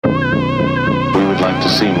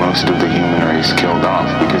see most of the human race killed off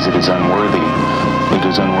because it is unworthy. It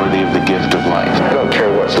is unworthy of the gift of life. I don't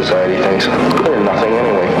care what society thinks. They're nothing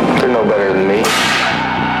anyway. They're no better than me.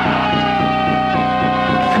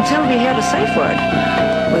 Until we hear the safe word,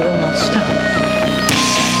 we will not stop.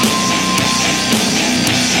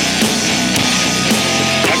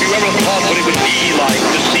 Have you ever thought what it would be like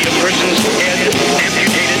to see a person's head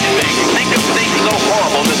amputated? Think of things so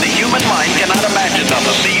horrible that the human mind cannot imagine them.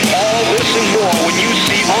 To see all this and more when you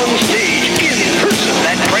see on stage, in person,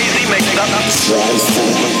 that crazy mixed-up.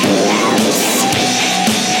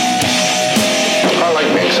 I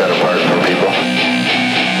like being set apart from people.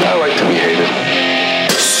 I like to be hated.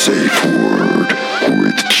 Safe Word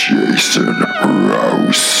with Jason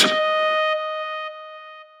Rouse.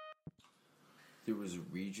 There was a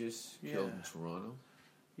Regis killed in Toronto.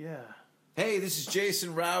 Yeah. Hey, this is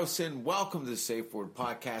Jason Rouse, and welcome to the Safe Word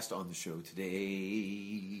Podcast. On the show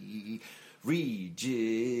today, Regis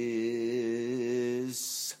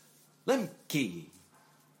Lemke.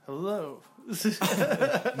 Hello.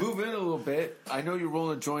 Move in a little bit. I know you're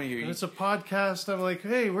rolling a joint here. It's a podcast. I'm like,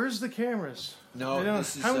 hey, where's the cameras? No,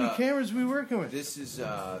 this is... How many cameras are we working with? This is...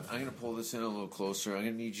 I'm going to pull this in a little closer. I'm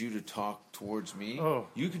going to need you to talk towards me. Oh.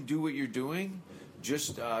 You can do what you're doing.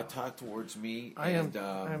 Just talk towards me. I am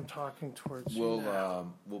talking towards you now.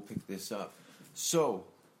 We'll pick this up. So,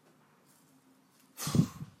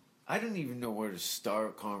 I don't even know where to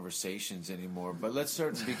start conversations anymore, but let's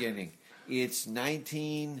start at the beginning. It's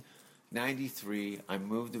 1993. I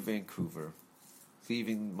moved to Vancouver,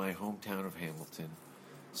 leaving my hometown of Hamilton.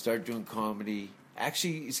 Started doing comedy.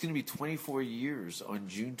 Actually, it's going to be 24 years on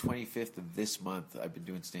June 25th of this month. I've been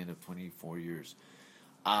doing stand-up 24 years.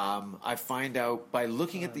 I find out by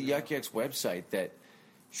looking at the Yuck Yucks website that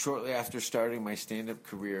shortly after starting my stand-up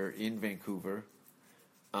career in Vancouver,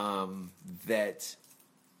 that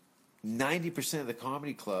 90% of the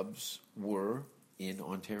comedy clubs were in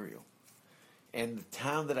Ontario. And the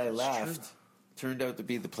town that I left turned out to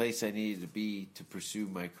be the place I needed to be to pursue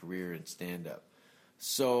my career in stand-up.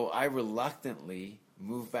 So I reluctantly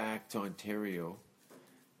moved back to Ontario,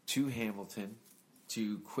 to Hamilton,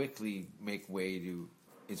 to quickly make way to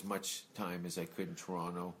as much time as I could in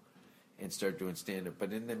Toronto and start doing stand-up.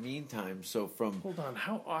 But in the meantime, Hold on,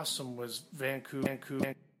 how awesome was Vancouver?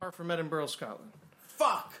 Far from Edinburgh, Scotland.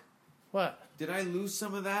 Fuck! What? Did I lose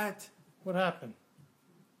some of that? What happened?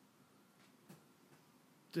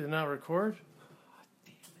 Did it not record?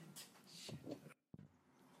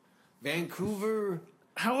 Vancouver...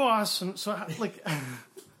 How awesome,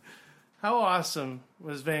 how awesome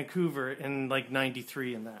was Vancouver in,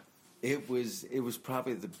 93 and that? It was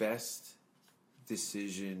probably the best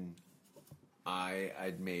decision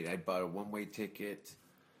I'd made. I bought a one-way ticket,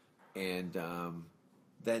 and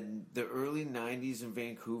then the early 90s in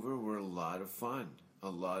Vancouver were a lot of fun.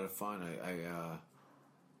 I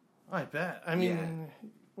bet. I mean,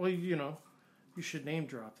 well, you should name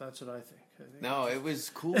drop. That's what I think. No, it was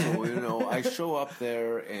cool. I show up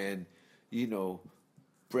there, and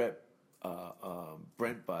Brent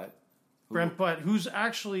Butt. Brent Butt, who's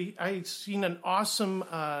actually, I've seen an awesome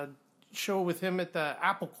show with him at the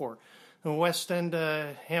Apple Corps in West End,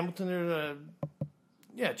 Hamilton.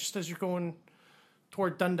 Just as you're going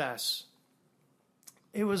toward Dundas.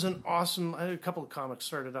 It was an awesome, I had a couple of comics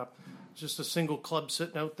started up. Just a single club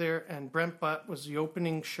sitting out there, and Brent Butt was the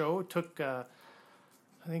opening show. It took, I'm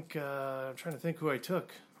trying to think who I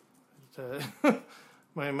took.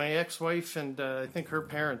 My ex-wife and I think her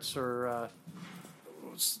parents or...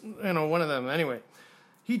 one of them. Anyway,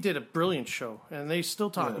 he did a brilliant show, and they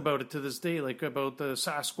still talk about it to this day, about the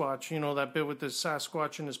Sasquatch, that bit with the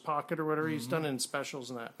Sasquatch in his pocket or whatever. Mm-hmm. He's done it in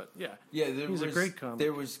specials and that, but he's a great comic.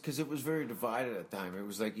 There was, because it was very divided at the time. It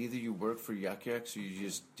was like either you worked for Yuck Yucks or you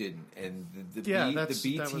just didn't. And the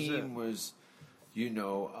B team was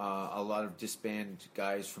a lot of disbanded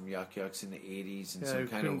guys from Yuck Yucks in the 80s and some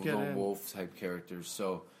kind of lone wolf type characters.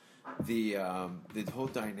 So the whole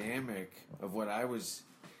dynamic of what I was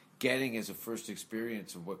getting as a first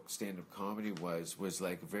experience of what stand-up comedy was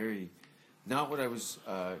like very, not what I was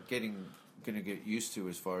going to get used to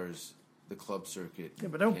as far as the club circuit. Yeah,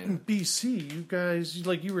 but out in BC, you guys,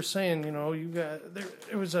 like you were saying,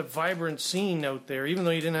 it was a vibrant scene out there, even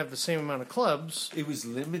though you didn't have the same amount of clubs. It was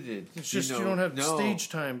limited. It's just you don't have stage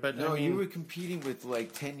time. But you were competing with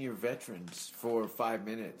 10-year veterans for 5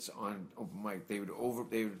 minutes on open mic.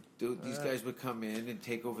 These guys would come in and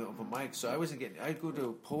take over the open mic. So I wasn't getting. I'd go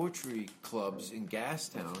to poetry clubs in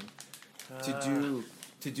Gastown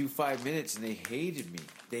to do 5 minutes, and they hated me.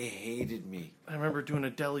 I remember doing a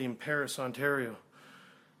deli in Paris, Ontario.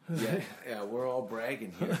 Yeah, we're all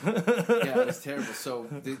bragging here. Yeah, it was terrible. So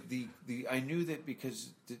I knew that because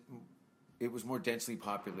it was more densely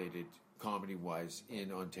populated comedy-wise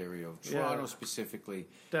in Ontario, Toronto specifically.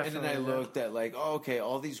 Definitely, and then I looked at like,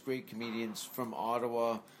 all these great comedians from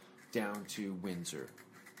Ottawa down to Windsor.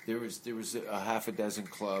 There was a half a dozen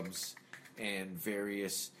clubs and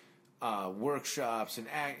various workshops and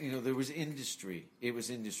there was industry. It was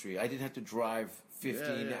industry. I didn't have to drive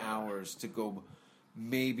 15 hours to go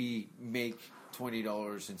maybe make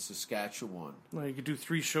 $20 in Saskatchewan. Well, you could do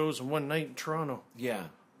 3 shows in one night in Toronto. Yeah.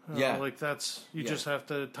 Like that's just have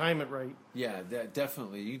to time it right. Yeah, that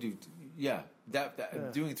definitely you do. Yeah,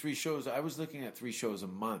 doing 3 shows. I was looking at 3 shows a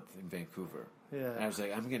month in Vancouver. Yeah, and I was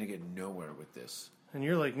like, I'm going to get nowhere with this. And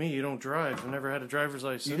you're like me, you don't drive. You never had a driver's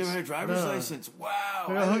license. You never had a driver's license? Wow.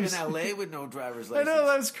 I live in LA with no driver's license. I know,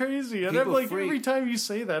 that's crazy. And I'm like, every time you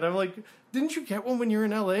say that, I'm like, didn't you get one when you're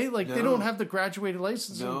in LA? Like, they don't have the graduated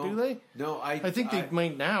license, do they? No, I think they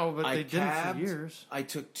might now, but they didn't for years. I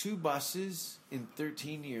took 2 buses in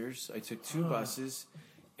 13 years. I took 2 buses,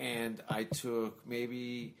 and I took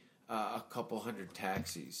maybe a couple hundred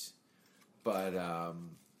taxis. But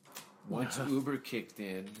once Uber kicked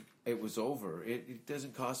in, it was over. It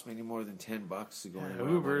doesn't cost me any more than $10 to go anywhere.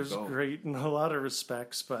 Uber is great in a lot of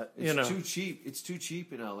respects, but it's too cheap. It's too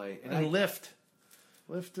cheap in LA. And Lyft.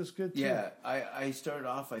 Lyft is good too. Yeah, I started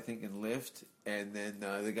off, I think, in Lyft, and then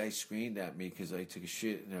the guy screamed at me because I took a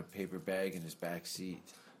shit in a paper bag in his back seat.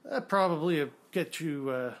 That probably get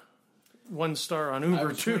you 1 star on Uber too. I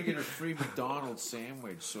was trying to get a free McDonald's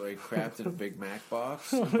sandwich, so I crapped in a Big Mac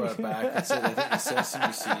box and brought it back and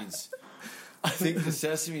said, I think the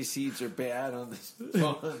sesame seeds are bad on this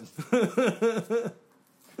bun.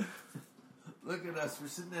 Look at us. We're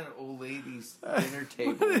sitting at an old lady's dinner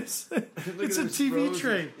table. It's a TV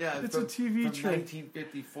tray. Yeah, it's a TV tray.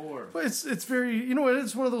 1954. But it's very,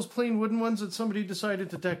 it's one of those plain wooden ones that somebody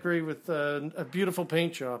decided to decorate with a beautiful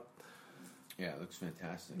paint job. Yeah, it looks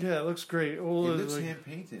fantastic. Yeah, it looks great. It looks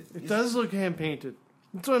hand-painted. It does look hand-painted.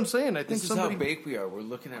 That's what I'm saying. I think this is how baked we are. We're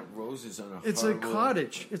looking at roses on a It's hardwood. A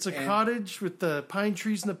cottage. It's a cottage with the pine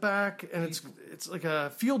trees in the back, and it's like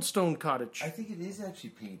a fieldstone cottage. I think it is actually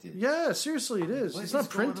painted. Yeah, seriously, it is. It's not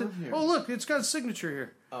printed. Oh, look, it's got a signature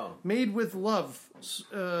here. Oh. Made with love,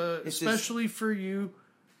 especially for you.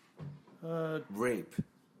 Rape.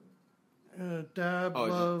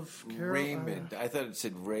 Love, Carol. Raymond. I thought it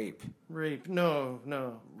said rape. Rape. No.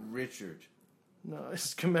 Richard. No,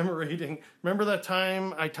 it's commemorating. Remember that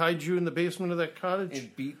time I tied you in the basement of that cottage?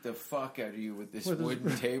 And beat the fuck out of you with this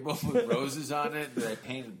wooden table with roses on it that I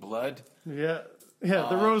painted blood? Yeah. Yeah,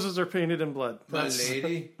 the roses are painted in blood. My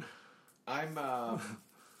lady. I'm,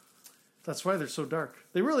 That's why they're so dark.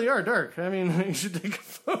 They really are dark. I mean, you should take a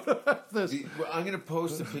photo of this. I'm going to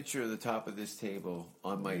post a picture of the top of this table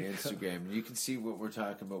on my Instagram. And you can see what we're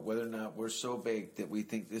talking about, whether or not we're so baked that we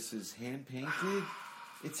think this is hand-painted.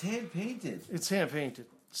 It's hand-painted. It's hand-painted.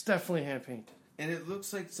 It's definitely hand-painted. And it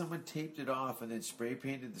looks like someone taped it off and then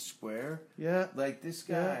spray-painted the square. Yeah. Like this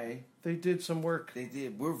guy. Yeah. They did some work. They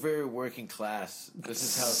did. We're very working class. This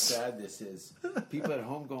is how sad this is. People at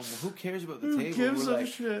home going, well, who cares about the table? Who gives a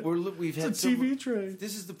shit? We've had it's a TV tray.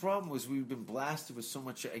 This is the problem, was we've been blasted with so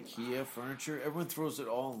much IKEA furniture. Everyone throws it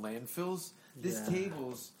all in landfills. This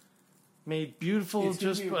table's made beautiful. It's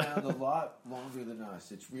going to be around a lot longer than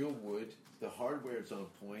us. It's real wood. The hardware's on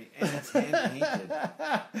point, and it's hand-painted.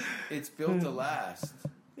 It's built to last.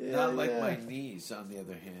 Not like my knees, on the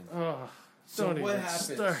other hand. Oh, so what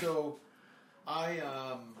happened? Start. So I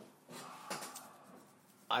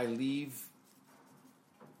leave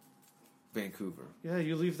Vancouver. Yeah,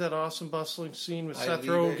 you leave that awesome bustling scene with Seth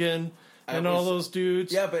Rogen and all those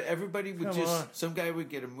dudes. Yeah, but everybody would some guy would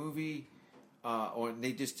get a movie. Or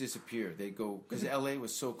they just disappear. They go because LA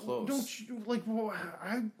was so close. Don't you like? Well,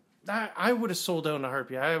 I would have sold out in a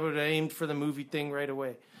heartbeat. I would have aimed for the movie thing right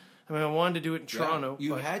away. I mean, I wanted to do it in Toronto.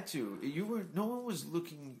 You had to. You were. No one was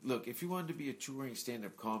looking. Look, if you wanted to be a touring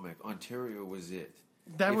stand-up comic, Ontario was it.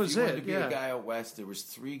 That was it. If you wanted to be a guy out west, there was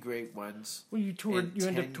 3 great ones. Well, you toured. You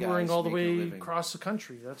ended up touring all the way across the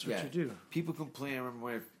country. That's what you do. People complain. I remember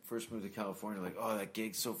when I first moved to California, like, oh, that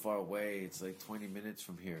gig's so far away. It's like 20 minutes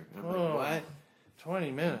from here. And I'm like, what?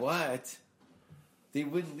 20 minutes. What? They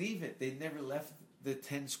wouldn't leave it. They never left the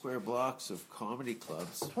 10 square blocks of comedy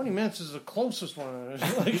clubs. 20 minutes is the closest one.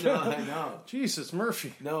 I know. Jesus,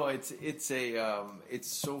 Murphy. No, it's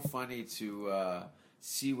so funny to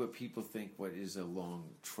see what people think what is a long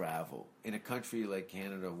travel in a country like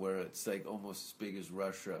Canada, where it's like almost as big as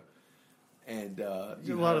Russia, and a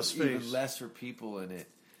lot of space, even lesser people in it.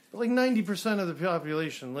 But like 90% of the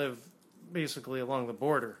population live basically along the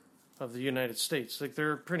border of the United States. Like,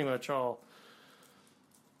 they're pretty much all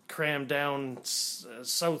crammed down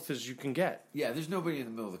south as you can get. Yeah, there's nobody in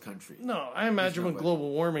the middle of the country. No, I imagine when global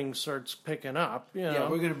warming starts picking up, yeah,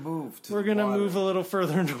 we're going to move we're going to move a little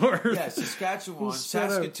further north. Yeah, Saskatchewan,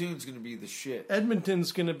 Saskatoon's going to be the shit.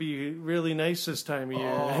 Edmonton's going to be really nice this time of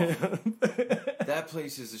year. That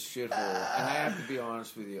place is a shithole. And I have to be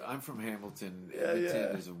honest with you, I'm from Hamilton.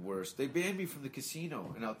 Edmonton is the worst. They banned me from the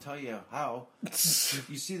casino, and I'll tell you how.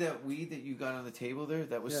 You see that weed that you got on the table there?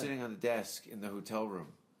 That was sitting on the desk in the hotel room.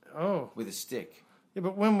 Oh. With a stick. Yeah,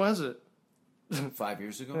 but when was it? 5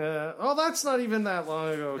 years ago. Oh, that's not even that long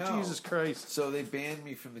ago. No. Jesus Christ. So they banned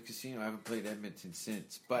me from the casino. I haven't played Edmonton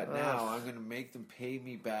since. But now I'm going to make them pay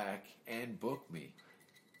me back and book me.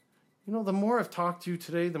 You know, the more I've talked to you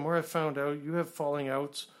today, the more I've found out you have falling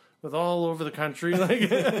outs with all over the country. Like,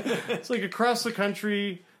 it's like across the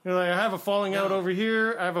country. You're like, I have a falling out over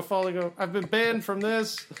here. I have a falling out. I've been banned from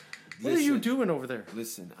this. What are you doing over there?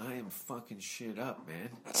 Listen, I am fucking shit up, man.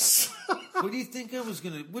 What do you think I was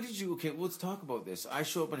going to... What did you... Okay, let's talk about this. I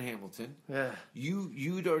show up in Hamilton. Yeah.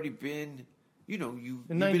 You'd already been... You know, you've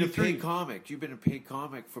been a 93. paid comic. You've been a paid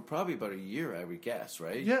comic for probably about a year, I would guess,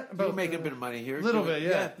 right? Yeah. You're making a bit of money here. A little bit,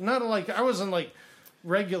 yeah. Not like... I wasn't like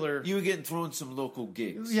regular... You were getting thrown some local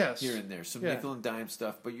gigs here and there. Some nickel and dime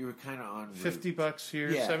stuff, but you were kind of en route. $50 here,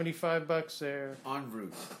 $75 there. En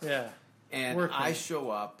route. Yeah. And I show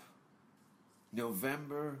up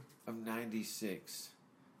November of 96.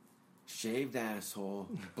 Shaved asshole,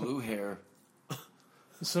 blue hair.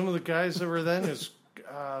 Some of the guys that were then is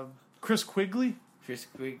Chris Quigley. Chris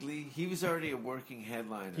Quigley. He was already a working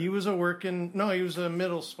headliner. He was a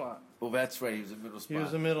middle spot. Oh, that's right. He was a middle spot. He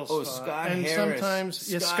was a middle spot. Oh, Scott and Harris.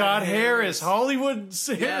 Sometimes, Scott Harris. Hollywood.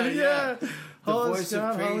 Yeah. The voice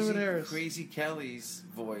Scott, of Hollywood Harris. Crazy Kelly's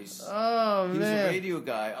voice. Oh, man. He was a radio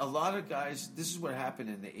guy. A lot of guys, this is what happened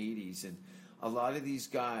in the 80s, and a lot of these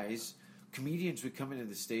guys, comedians would come into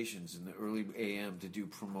the stations in the early AM to do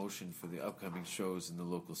promotion for the upcoming shows in the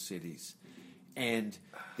local cities. And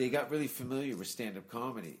they got really familiar with stand-up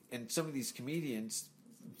comedy. And some of these comedians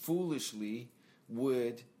foolishly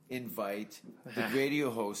would invite the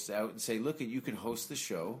radio hosts out and say, look, you can host the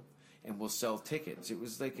show and we'll sell tickets. It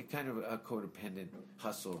was like a kind of a codependent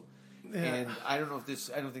hustle. Yeah. And I don't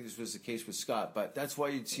think this was the case with Scott, but that's why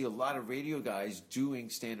you'd see a lot of radio guys doing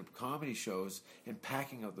stand-up comedy shows and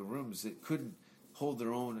packing out the rooms that couldn't hold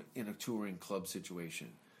their own in a touring club situation.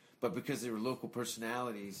 But because they were local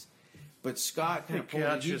personalities... But Scott kind of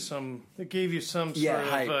it gave you some sort of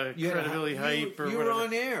credibility hype or whatever. You were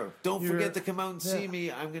on air. Don't forget to come out and see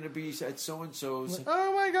me. I'm going to be at so-and-so's.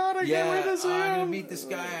 Oh, my God, I can't wait to see him. I'm going to meet this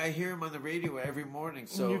guy. I hear him on the radio every morning.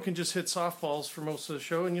 So you can just hit softballs for most of the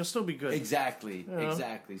show, and you'll still be good. Exactly.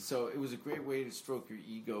 So it was a great way to stroke your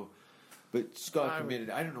ego. But Scott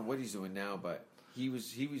committed. I don't know what he's doing now, but... He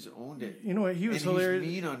owned it. You know what? He was hilarious. He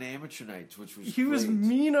was mean on amateur nights, which was He was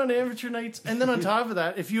mean on amateur nights. And then on top of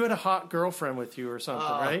that, if you had a hot girlfriend with you or something,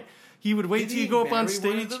 right? He would wait till you go up on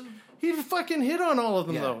stage. He'd fucking hit on all of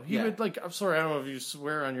them, though. He would, like, I'm sorry, I don't know if you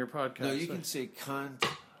swear on your podcast. No, you can say cunt.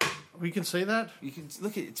 We can say that? You can,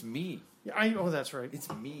 look, it's me. Yeah, that's right.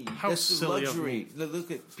 It's me. That's silly luxury.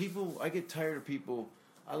 Look at people, I get tired of people.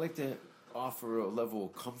 I like to offer a level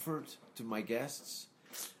of comfort to my guests.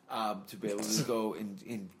 To be able to go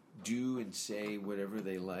and do and say whatever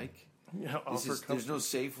they like. Yeah, there's no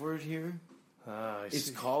safe word here. It's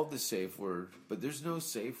called the safe word, but there's no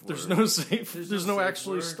safe word. There's no safe. There's no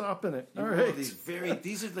actually word. Stopping it. All right.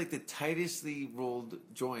 These are like the tightestly rolled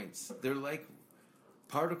joints. They're like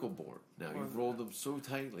particle board. Now you've rolled them so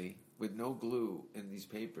tightly with no glue in these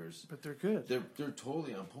papers. But they're good. They're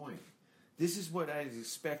totally on point. This is what I'd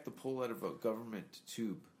expect to pull out of a government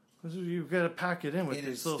tube. You've got to pack it in with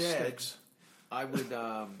these little sticks. I would,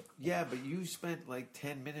 but you spent like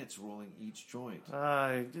 10 minutes rolling each joint.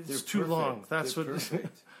 It's too long. That's They're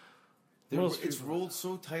perfect. It's rolled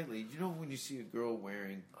so tightly. You know when you see a girl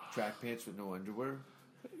wearing track pants with no underwear?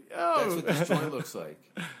 That's what this joint looks like.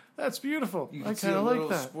 That's beautiful. You can see a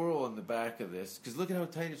little squirrel on the back of this. Because look at how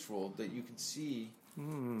tight it's rolled that you can see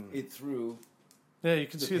it through. Yeah, you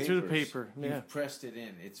can see it through the paper. Yeah. You've pressed it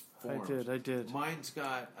in. It's formed. I did. Mine's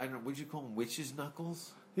got, I don't know, what'd you call them? Witch's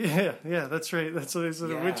knuckles? Yeah, that's right. That's what I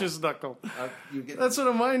said, a witch's knuckle. That's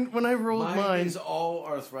what when I rolled mine. Mine is all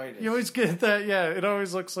arthritis. You always get that, it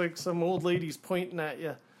always looks like some old lady's pointing at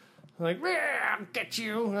you. Like, I'll get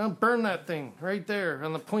you. I'll burn that thing right there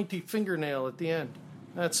on the pointy fingernail at the end.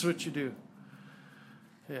 That's what you do.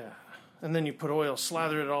 Yeah. And then you put oil,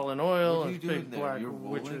 slather it all in oil. What are you doing there? You're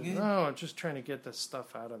rolling it? No, I'm just trying to get the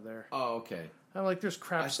stuff out of there. Oh, okay. I'm like, there's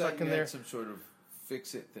crap stuck in there. Some sort of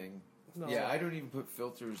fix-it thing. No. Yeah, I don't even put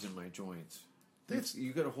filters in my joints.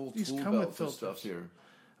 You got a whole these tool come belt with for filters. stuff here.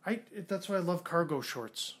 That's why I love cargo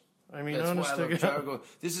shorts. I mean, That's honestly, why I love cargo.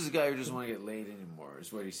 This is a guy who doesn't want to get laid anymore,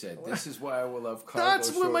 is what he said. This is why I will love cargo that's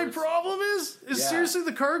shorts. what my problem is. Is Yeah. seriously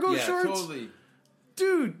the cargo shorts? Yeah, totally.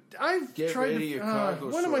 Dude, I've Get tried rid to. of your cargo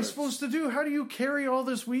what am I shorts. supposed to do? How do you carry all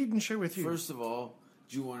this weed and shit with you? First of all,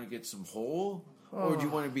 do you want to get some hole? Or do you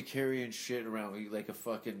want to be carrying shit around with you like a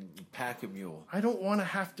fucking pack-a-mule? I don't want to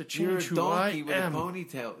have to You're change a who I donkey with am. a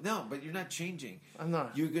ponytail. No, but you're not changing. I'm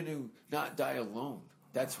not. You're going to not die alone.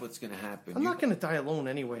 That's what's going to happen. I'm not going to die alone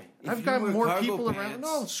anyway. If I've you got wear more cargo people around. pants-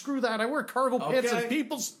 No, screw that. I wear cargo pants Okay. and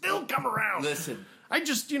people still come around. Listen. I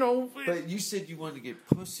just, But you said you wanted to get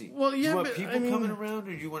pussy. Well, Do yeah, you want but, people I mean- coming around,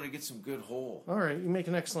 or do you want to get some good hole? All right, you make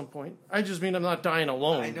an excellent point. I just mean I'm not dying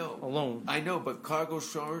alone. I know. Alone. I know, but cargo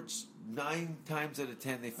shorts, 9 times out of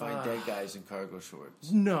 10, they find dead guys in cargo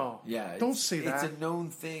shorts. No. Yeah. Don't say that. It's a known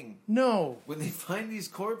thing. No. When they find these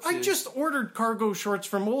corpses... I just ordered cargo shorts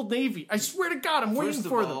from Old Navy. I swear to God, I'm waiting First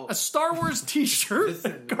of for all- them. A Star Wars t-shirt,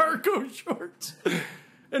 Listen. cargo shorts,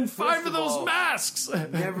 and 5 First of of those all, masks.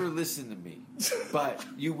 Never listen to me. But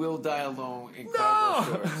you will die alone in No!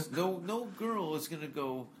 cargo shorts. No girl is going to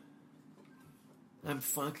go... I'm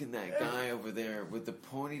fucking that guy over there with the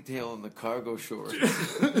ponytail and the cargo shorts.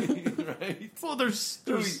 Right? Well, there's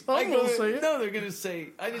I some go- will say it. No, they're going to say,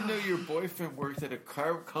 I didn't know your boyfriend worked at a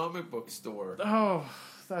comic book store. Oh,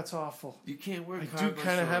 that's awful. You can't wear I cargo do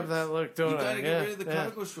kind of have shorts. that look, don't You I? got to get Yeah, rid of the yeah.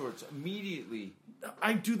 cargo shorts immediately.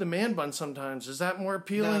 I do the man bun sometimes. Is that more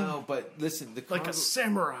appealing? No, but listen, the cargo... Like a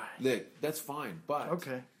samurai. Look, that's fine, but...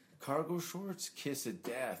 Okay. Cargo shorts, kiss of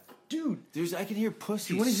death. Dude. I can hear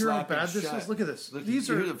pussy. You want to hear how slapping bad this shut. is? Look at this. Look, These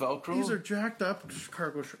you are hear the Velcro? These are jacked up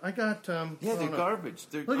cargo shorts. I got Yeah, oh, they're no. garbage.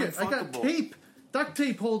 They're Look at I got unfuckable. tape, duct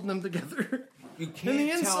tape holding them together. You can't in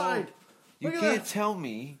the inside. You Look at can't that. tell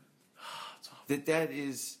me that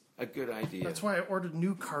is a good idea. That's why I ordered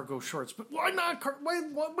new cargo shorts. But why not?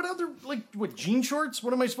 What other what jean shorts?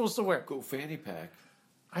 What am I supposed to wear? Go fanny pack.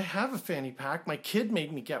 I have a fanny pack. My kid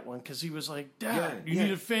made me get one because he was like, "Dad, you yeah.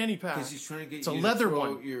 need a fanny pack." Because he's trying to get it's you a to leather throw one.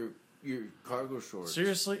 out your cargo shorts.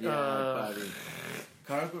 Seriously? Yeah, buddy.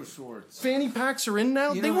 Cargo shorts. Fanny packs are in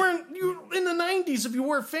now. You They know- weren't in the 90s. If you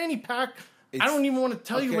wore a fanny pack, I don't even want to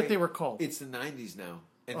tell you Okay, what they were called. It's the 90s now.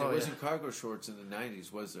 And Oh, there wasn't yeah. cargo shorts in the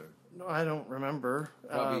 90s, was there? No, I don't remember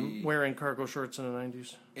Probably- wearing cargo shorts in the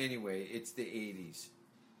 90s. Anyway, it's the 80s.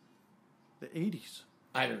 The 80s.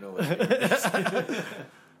 I don't know what it is.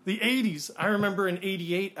 The 80s. I remember in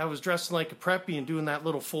 88, I was dressing like a preppy and doing that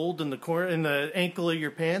little fold in the corner, in the ankle of your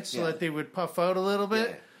pants so Yeah. that they would puff out a little bit.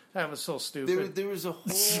 Yeah. That was so stupid. There was a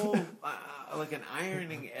whole, like an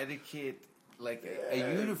ironing etiquette, like a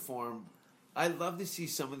uniform. I love to see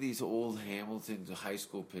some of these old Hamilton high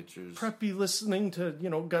school pictures. Preppy listening to,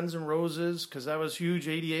 Guns N' Roses, because that was huge,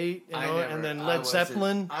 88, and then I Led wasn't-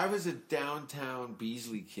 Zeppelin. I was a downtown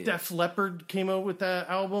Beasley kid. Def Leppard came out with that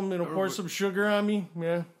album, Pour Some Sugar on Me.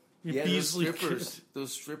 Yeah. You yeah, Beasley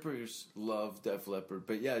those strippers love Def Leppard.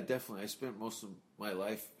 But yeah, definitely. I spent most of my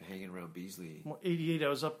life hanging around Beasley. Well, 88, I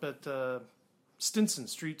was up at Stinson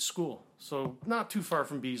Street School, so not too far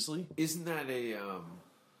from Beasley. Isn't that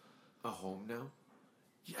a home now?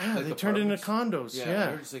 Yeah, Like they turned it into apartments? condos. I Yeah.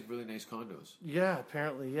 heard it's like really nice condos. Yeah,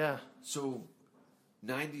 apparently, yeah. So,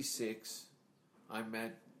 96, I'm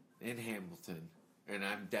in Hamilton, and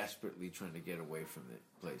I'm desperately trying to get away from the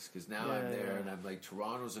place. Because now I'm Yeah, there, yeah. and I'm like,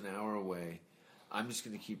 Toronto's an hour away. I'm just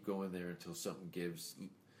going to keep going there until something gives.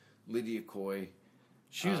 Lydia Coy.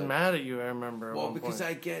 She was mad at you, I remember. At Well, one because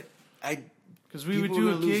point. because we would people do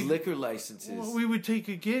were a gonna lose gig. liquor licenses. Well, we would take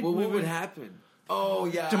a gig. Well, we what would happen? Oh,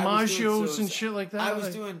 yeah. I was doing DiMaggio's shows. and shit like that, I was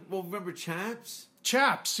like- doing, remember Chaps?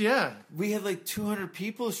 Chaps, yeah. We had like 200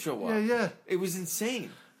 people show up. Yeah, yeah. It was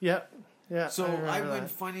insane. Yeah, yeah. So remember I that.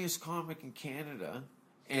 went funniest comic in Canada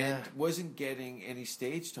and wasn't getting any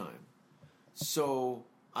stage time. So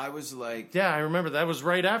I was like... Yeah, I remember. That was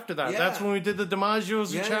right after that. Yeah. That's when we did the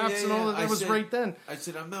DiMaggio's and Chaps and all that. That was right then. I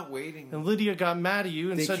said, I'm not waiting. And Lydia got mad at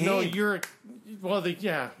you and They said, no, came. you're... Well,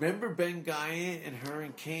 yeah. Remember Ben Guy and her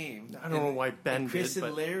and came? I don't know why Ben and Chris did,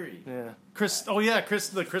 and but- Larry. Yeah. Chris,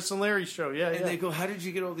 the Chris and Larry show. Yeah, And yeah. they go, how did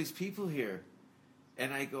you get all these people here?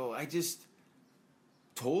 And I go, I just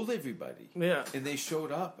told everybody. Yeah. And they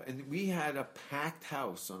showed up. And we had a packed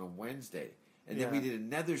house on a Wednesday. And then we Yeah. did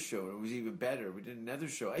another show. And it was even better. We did another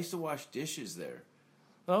show. I used to wash dishes there.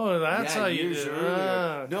 Oh, that's how you years did it. earlier.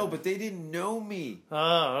 Ah, okay. No, but they didn't know me.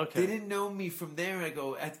 Oh, okay. They didn't know me from there. I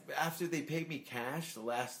go, after they paid me cash the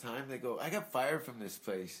last time, they go, I got fired from this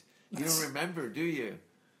place. You don't remember, do you?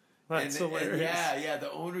 That's And hilarious. yeah,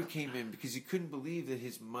 the owner came in because he couldn't believe that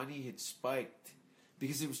his money had spiked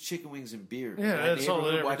because it was chicken wings and beer. Yeah, that's all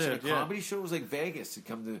they ever watching did. a comedy show. It was like Vegas to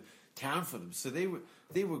come to town for them. So they were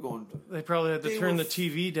going. They probably had to turn the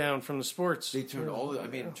TV down from the sports. They turned I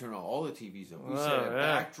made them turn all the TVs up. We set up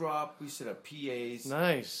backdrop. We set up PAs.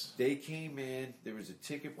 Nice. They came in. There was a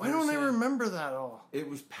ticket. Why don't I remember that all? It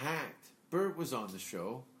was packed. Bert was on the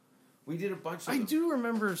show. We did a bunch of them. I do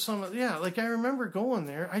remember some of, like I remember going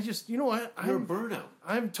there. I just, you know what? You're a burnout.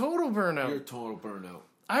 I'm total burnout. You're a total burnout.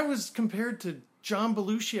 I was compared to John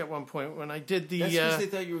Belushi at one point when I did the... That's because they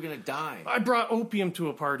thought you were going to die. I brought opium to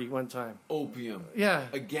a party one time. Opium. Yeah.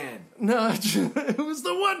 Again. No, it was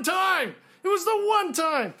the one time. It was the one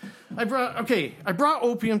time. I brought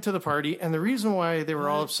opium to the party, and the reason why they were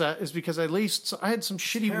all upset is because I had some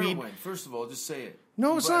shitty heroin. weed. First of all, just say it.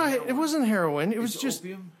 No, it's not. Heroin. It wasn't heroin. It was just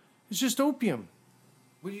opium. It's just opium.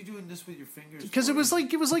 What are you doing this with your fingers? Because it was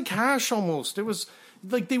like hash almost. It was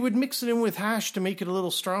like they would mix it in with hash to make it a little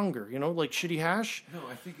stronger. You know, like shitty hash. No,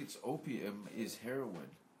 I think it's opium is heroin.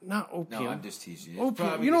 Not opium. No, I'm just teasing you.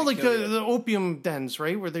 Opium. You know, like the opium dens,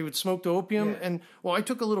 right? Where they would smoke the opium. Yeah. And, well, I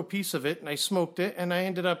took a little piece of it and I smoked it and I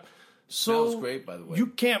ended up smells great, by the way. You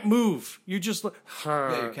can't move. You just look...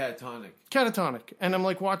 Yeah, you're catatonic. Catatonic. And I'm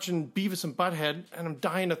like watching Beavis and Butthead and I'm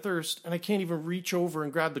dying of thirst and I can't even reach over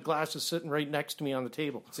and grab the glasses sitting right next to me on the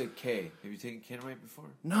table. It's like K. Have you taken Kenamite before?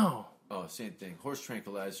 No. Oh, same thing. Horse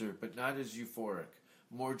tranquilizer, but not as euphoric.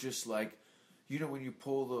 More just like... You know when you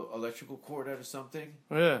pull the electrical cord out of something?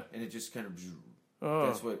 Yeah. And it just kind of... Oh.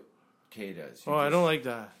 That's what K does. I don't like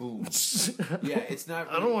that. Boom. Yeah, it's not...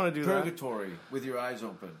 I don't want to do purgatory with your eyes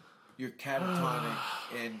open. You're catatonic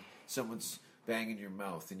and someone's banging your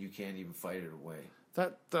mouth and you can't even fight it away.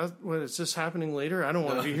 What, is this happening later? I don't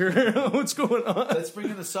want to be here. What's going on? Let's bring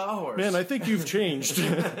in the sawhorse. Man, I think you've changed.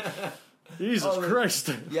 Jesus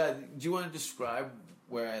Christ. Yeah, do you want to describe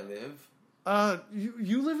where I live?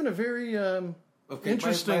 You live in a very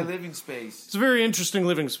interesting... My living space. It's a very interesting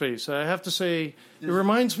living space. I have to say, it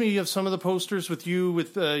reminds me of some of the posters with you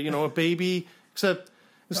with, a baby, except...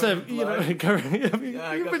 Instead of, you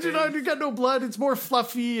got no blood. It's more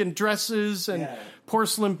fluffy and dresses and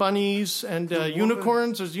porcelain bunnies and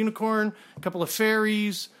unicorns. There's a unicorn, a couple of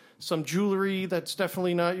fairies, some jewelry that's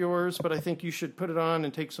definitely not yours, but I think you should put it on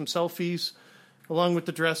and take some selfies along with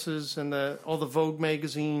the dresses and all the Vogue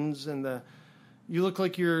magazines and you look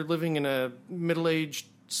like you're living in a middle-aged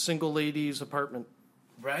single lady's apartment.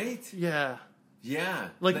 Right? Yeah. Yeah.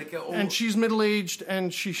 And she's middle-aged,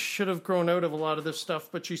 and she should have grown out of a lot of this stuff,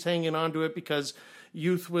 but she's hanging on to it because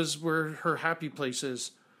youth was where her happy place is.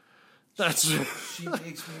 She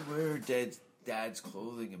makes me wear her dad's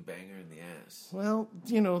clothing and bang her in the ass. Well,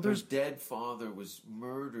 there's... Her dead father was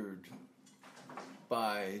murdered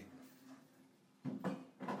by...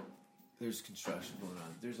 There's construction going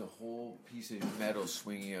on. There's a whole piece of metal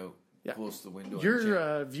swinging out. Yeah. Close to the window.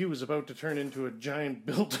 Your view is about to turn into a giant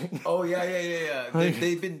building. Oh yeah.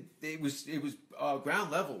 It was ground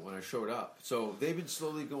level when I showed up, so they've been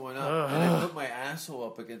slowly going up. And I put my asshole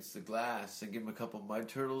up against the glass and give them a couple mud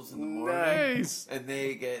turtles in the morning. Nice. And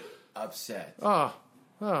they get upset. Oh,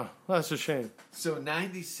 that's a shame. So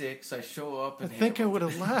 96, I show up. I think I would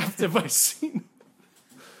have laughed if I seen.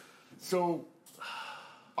 So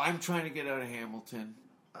I'm trying to get out of Hamilton.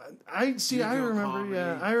 I remember. Comedy.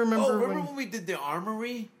 Yeah, I remember. Oh, remember when we did the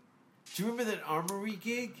Armory? Do you remember that Armory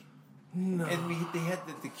gig? No. And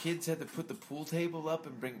the kids had to put the pool table up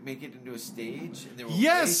and make it into a stage. And they were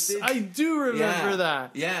yes, wasted. I do remember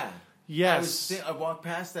that. Yeah. Yes. I walked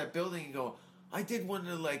past that building and go, I did one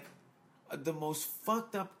of the most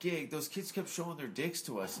fucked up gig. Those kids kept showing their dicks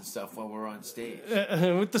to us and stuff while we were on stage.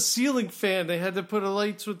 With the ceiling fan. They had to put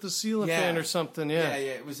lights with the ceiling fan or something. Yeah.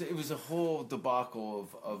 Yeah. It was a whole debacle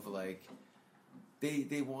of like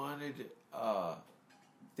they wanted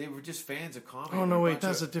they were just fans of comedy. Oh no, wait,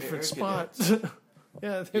 that's a different spot.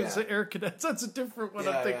 Yeah, there's the Air Cadets. That's a different one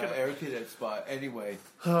I'm thinking. Yeah, Air Cadet spot. Anyway.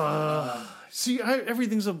 See,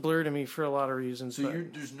 everything's a blur to me for a lot of reasons. So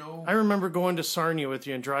there's no... I remember going to Sarnia with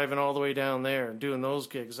you and driving all the way down there and doing those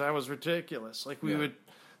gigs. That was ridiculous. Like,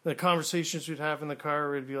 the conversations we'd have in the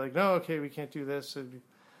car would be like, no, okay, we can't do this.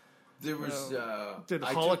 There was... did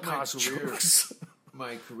Holocaust jokes.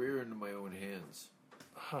 My career into my own hands.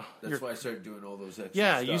 That's why I started doing all those extra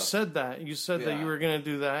stuff. You said that. You said that you were going to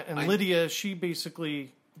do that. And Lydia, she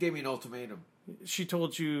basically... Gave me an ultimatum. She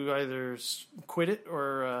told you either quit it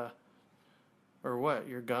or what?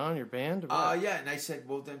 You're gone? You're banned? Yeah, and I said,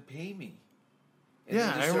 well, then pay me. And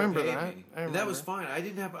I remember that. And that was fine. I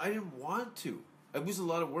didn't want to. It was a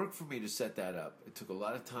lot of work for me to set that up. It took a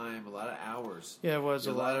lot of time, a lot of hours. Yeah, it was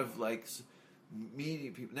a lot of,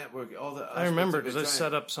 meeting people, networking, all the... I remember, because I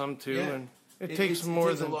set up some, too. Yeah. And It takes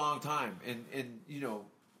more than a long time, and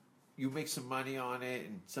you make some money on it,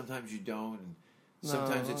 and sometimes you don't. And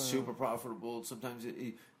sometimes it's super profitable. Sometimes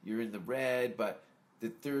you're in the red, but the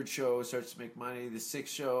third show starts to make money. The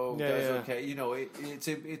sixth show does okay. You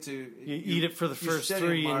eat it for the first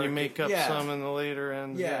three, and you make up some in the later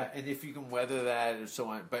end. Yeah, and if you can weather that and so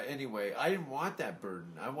on. But anyway, I didn't want that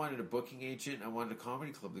burden. I wanted a booking agent. I wanted a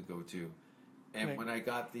comedy club to go to. And when I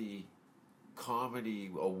got the comedy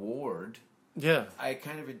award, I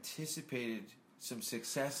kind of anticipated some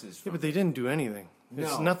successes. From but they didn't do anything.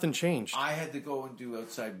 Nothing changed. I had to go and do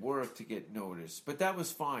outside work to get noticed, but that was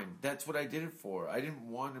fine. That's what I did it for. I didn't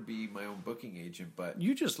want to be my own booking agent, but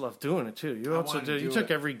you just loved doing it too. You also did. You took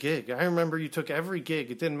every gig. I remember you took every gig.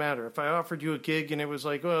 It didn't matter if I offered you a gig and it was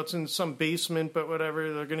like, well, it's in some basement, but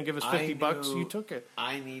whatever. They're going to give us $50. You took it.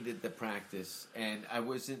 I needed the practice, and I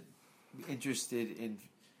wasn't interested in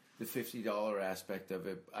the $50 aspect of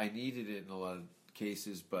it. I needed it in a lot of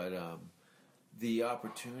cases, but the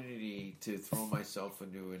opportunity to throw myself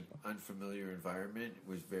into an unfamiliar environment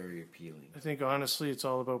was very appealing. I think honestly, it's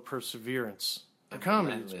all about perseverance.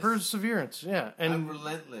 Comedy, it's perseverance, and I'm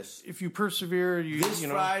relentless. If you persevere, this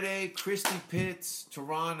Friday, Christy Pitts,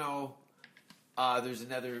 Toronto. There's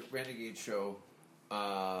another Renegade show.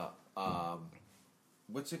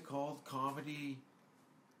 What's it called? Comedy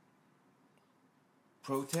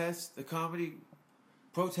Protest. The comedy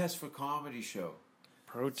Protest for Comedy show.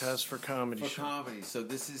 Protest for comedy. For comedy. So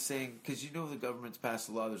this is saying, because the government's passed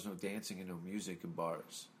a law, there's no dancing and no music in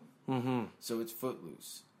bars. Mm-hmm. So it's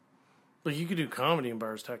footloose. But you could do comedy in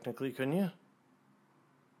bars, technically, couldn't you?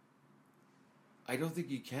 I don't think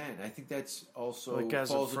you can. I think that's also like as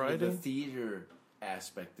falls of Friday? Into the theater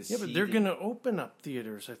aspect. The but they're going to open up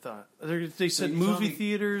theaters, I thought. They said movie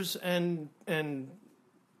theaters and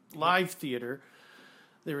live theater.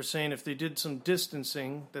 They were saying if they did some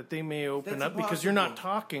distancing, that they may open up because you're not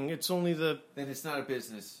talking. It's only Then it's not a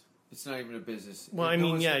business. It's not even a business. Well,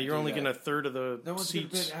 you're only getting a third of the no one's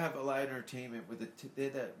seats. going to have a live entertainment with they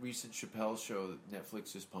had that recent Chappelle show that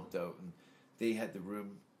Netflix just pumped out, and they had the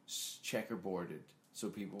room checkerboarded so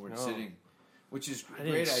people weren't sitting, which is a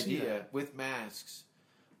great idea with masks.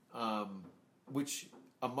 Which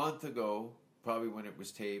a month ago, probably when it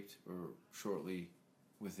was taped or shortly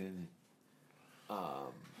within.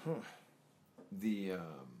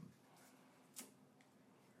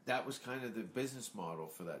 That was kind of the business model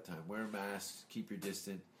for that time. Wear masks, keep your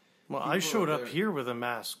distance. Well, I showed up here with a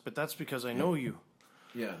mask, but that's because I know you.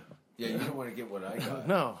 Yeah. You don't want to get what I got.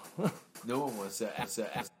 No. No one wants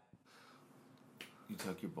that. You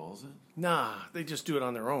tuck your balls in? Nah, they just do it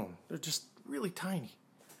on their own. They're just really tiny.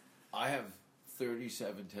 I have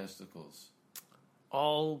 37 testicles.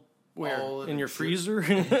 All where? All in your freezer?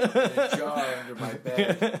 In a jar under my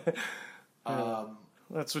bed.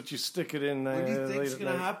 That's what you stick it in. What do you think's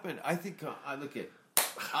going to happen? I think,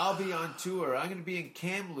 I'll be on tour. I'm going to be in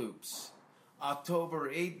Kamloops,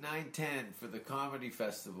 October 8, 9, 10 for the comedy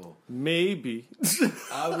festival. Maybe.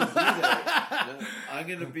 I will be there. I'm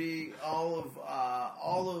going to be all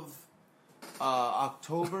of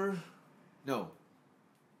October. No.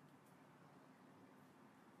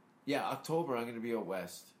 Yeah, October I'm going to be out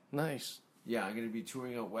west. Nice. Yeah, I'm going to be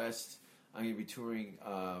touring out west. I'm going to be touring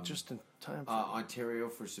just in time for Ontario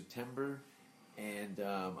for September, and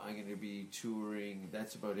I'm going to be touring.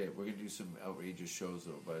 That's about it. We're going to do some outrageous shows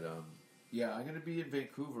though, but I'm going to be in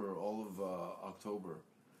Vancouver all of October,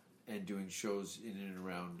 and doing shows in and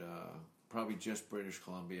around probably just British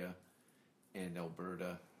Columbia and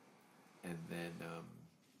Alberta, and then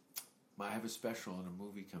I have a special and a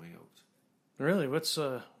movie coming out. Really? What's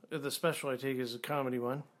the special I take is a comedy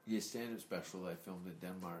one? Yeah, stand-up special I filmed in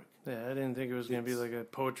Denmark. Yeah, I didn't think it was going to be like a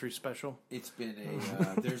poetry special. It's been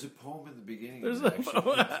a... there's a poem in the beginning. There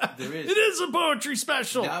is. It is a poetry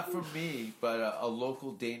special! Not from me, but a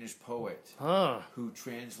local Danish poet who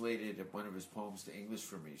translated one of his poems to English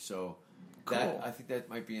for me. So I think that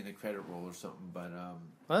might be in the credit roll or something. But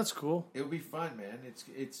that's cool. It'll be fun, man.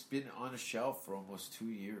 It's been on a shelf for almost 2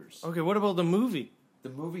 years. Okay, what about the movie? The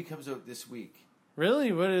movie comes out this week.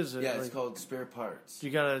 Really? What is it? Yeah, it's called Spare Parts. You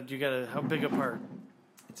gotta. How big a part?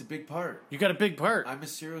 It's a big part. You got a big part. I'm a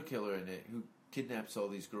serial killer in it who kidnaps all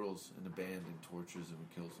these girls in a band and tortures them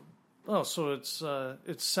and kills them. Oh, so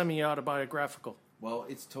it's semi-autobiographical. Well,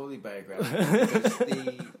 it's totally biographical because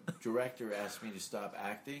the director asked me to stop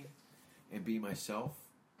acting and be myself.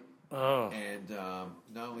 Oh. And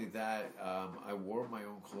not only that, I wore my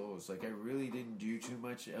own clothes. Like, I really didn't do too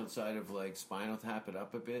much outside of, like, Spinal Tap it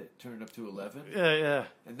up a bit, turn it up to 11. Yeah.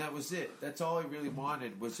 And that was it. That's all I really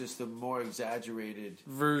wanted was just a more exaggerated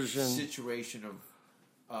version situation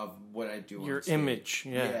of what I do. Your on stage. image,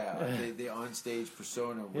 the on-stage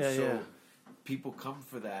persona. People come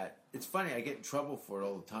for that. It's funny. I get in trouble for it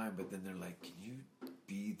all the time, but then they're like, "Can you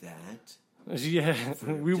be that?" Yeah,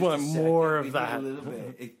 we want more of that. A little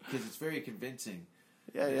bit, because it's very convincing.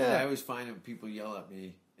 Yeah. I always find when people yell at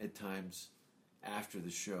me at times after the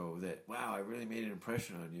show that, wow, I really made an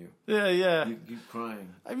impression on you. Yeah. You keep crying.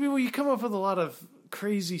 I mean, well, you come up with a lot of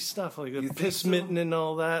crazy stuff, like the piss mitten and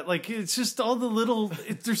all that. Like, it's just all the little,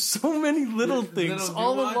 there's so many little things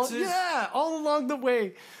all along the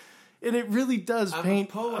way. And it really does paint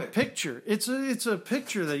a picture. It's a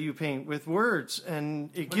picture that you paint with words, and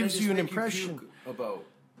it gives you an impression. About.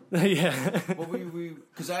 Yeah. What were you,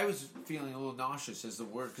 because I was feeling a little nauseous as the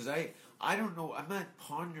word, because I don't know, I'm not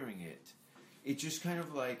pondering it. It just kind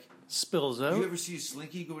of like spills out. You ever see a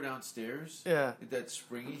slinky go downstairs? Yeah. That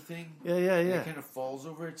springy thing? Yeah. It kind of falls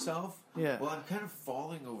over itself? Yeah. Well, I'm kind of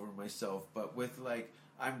falling over myself, but with like,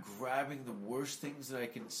 I'm grabbing the worst things that I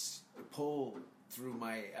can pull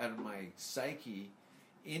out of my psyche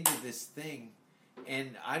into this thing,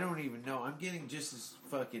 and I don't even know. I'm getting just as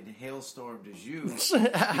fucking hailstormed as you,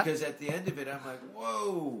 because at the end of it, I'm like,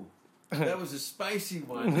 whoa, that was a spicy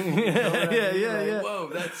one. Yeah. Whoa,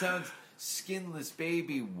 that sounds skinless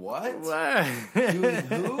baby. What? Doing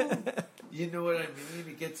who? You know what I mean?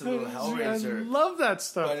 It gets a little Hellraiser. I love that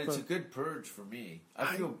stuff, but it's a good purge for me.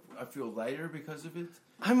 I feel lighter because of it.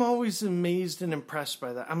 I'm always amazed and impressed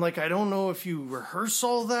by that. I'm like, I don't know if you rehearse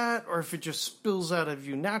all that or if it just spills out of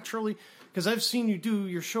you naturally. Because I've seen you do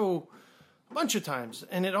your show a bunch of times,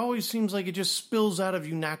 and it always seems like it just spills out of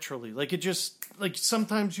you naturally. Like, it just, like,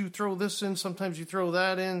 sometimes you throw this in, sometimes you throw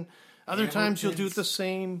that in. Other times you'll do it the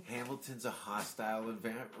same. Hamilton's a hostile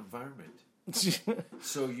environment.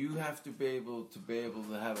 So you have to be able to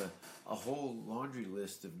have a whole laundry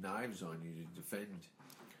list of knives on you to defend.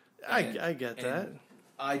 I get that.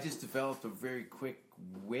 I just developed a very quick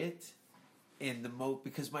wit in the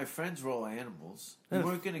because my friends were all animals. You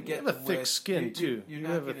weren't going to get you have a thick skin too. You're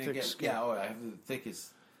not going to get skin. Yeah, I have the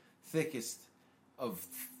thickest of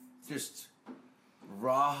just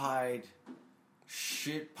rawhide,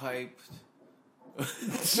 shit piped. There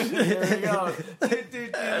we go.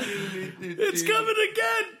 It's coming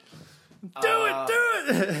again. Do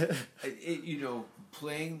it.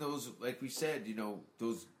 Playing those, like we said,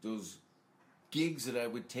 those gigs that I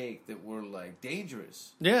would take that were like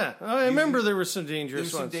dangerous. Yeah, I remember there were some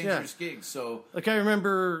dangerous ones. Dangerous gigs. So, like, I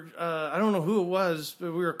remember, I don't know who it was,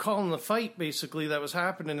 but we were calling the fight basically that was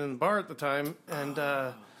happening in the bar at the time, and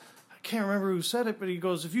I can't remember who said it, but he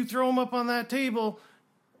goes, "If you throw him up on that table,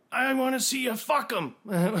 I want to see you fuck him."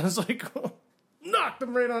 And I was like, knocked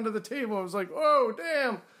him right onto the table. I was like, oh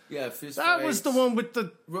damn. Yeah, fist that fights. was the one with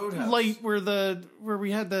the Roadhouse. Light where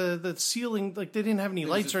we had the ceiling, like they didn't have any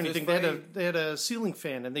lights or anything. They had a ceiling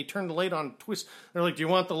fan and they turned the light on twist. They're like, "Do you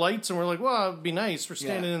want the lights?" And we're like, "Well, it'd be nice. We're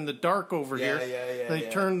standing in the dark over here." They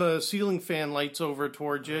turn the ceiling fan lights over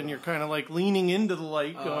towards you and you're kind of like leaning into the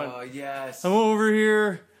light going, "Oh, yes. I'm over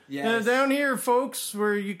here." Yes. Down here, folks,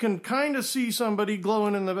 where you can kind of see somebody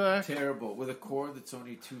glowing in the back. Terrible. With a cord that's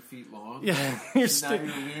only 2 feet long. Yeah. Now you're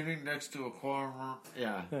leaning next to a cord.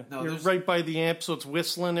 Yeah. No, you're right by the amp, so it's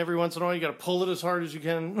whistling every once in a while. You got to pull it as hard as you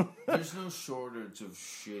can. There's no shortage of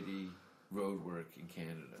shitty road work in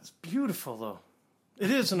Canada. It's beautiful, though.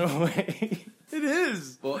 It is, in a way. It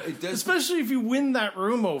is. Well, it does. Especially if you win that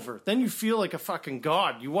room over. Then you feel like a fucking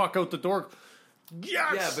god. You walk out the door...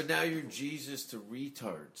 Yes! Yeah, but now you're Jesus to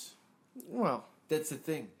retards. Well, that's the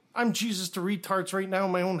thing. I'm Jesus to retards right now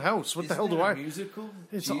in my own house. What the hell do I? Musical?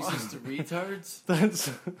 It's Jesus to retards. That's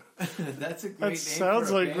a great that name. Sounds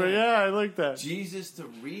for a like band. Yeah, I like that. Jesus to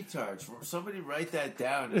retards. Somebody write that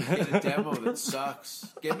down and get a demo that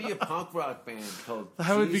sucks. Give me a punk rock band called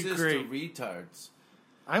that would Jesus be great. to Retards.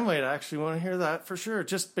 I might actually want to hear that for sure,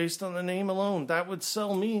 just based on the name alone. That would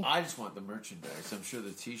sell me. I just want the merchandise. I'm sure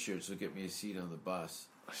the T-shirts will get me a seat on the bus.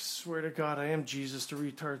 I swear to God, I am Jesus to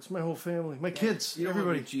retards. My whole family, my kids,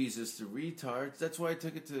 everybody. Want Jesus to retards. That's why I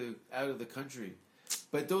took it to out of the country.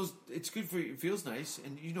 But it's good for you. It feels nice,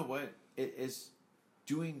 and you know what? It is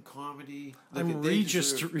doing comedy. I'm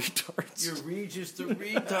Regis to retards. You're Regis to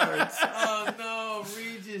retards. Oh no,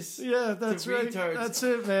 Regis. Yeah, that's right. Retards. That's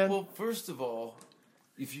it, man. Well, first of all,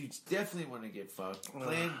 if you definitely want to get fucked,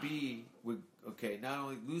 Plan B would not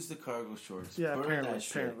only lose the cargo shorts, burn that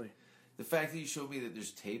shit. Apparently. The fact that you showed me that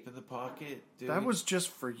there's tape in the pocket, dude, that was just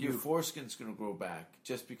for you. Your foreskin's going to grow back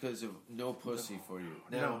just because of no pussy for you.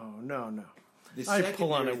 Now, no. I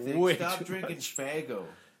pull on it way too much. Stop drinking Faygo.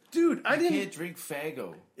 Dude, you can't drink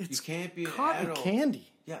Faygo. You can't be an adult. Candy.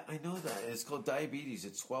 Yeah, I know that. It's called diabetes.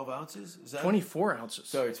 It's 12 ounces? Is that 24 ounces.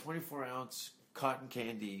 Sorry, 24 ounce cotton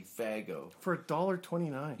candy Faygo for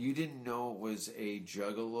 $1.29. You didn't know it was a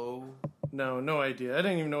Juggalo? No idea. I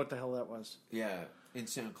didn't even know what the hell that was. Yeah,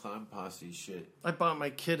 Insane Clown Posse shit. I bought my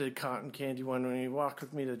kid a cotton candy one when he walked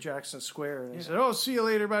with me to Jackson Square, and he said, "Oh, see you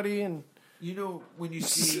later, buddy." And you know when you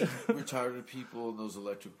see retarded people in those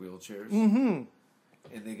electric wheelchairs, and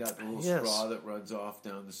they got the little straw that runs off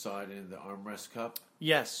down the side in the armrest cup.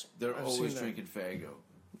 Yes, they're always drinking Faygo.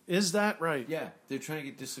 Is that right? Yeah, they're trying to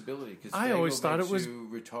get disability because I always thought it was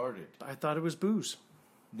retarded. I thought it was booze.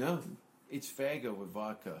 No, it's Faygo with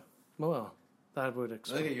vodka. Well, that would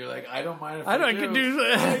explain. Look at you're like, I don't mind if I could do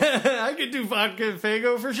I could do vodka and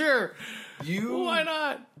Faygo for sure. Why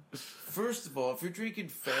not? First of all, if you're drinking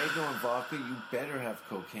Faygo and vodka, you better have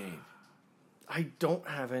cocaine. I don't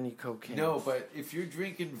have any cocaine. No, but if you're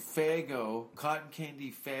drinking Faygo, cotton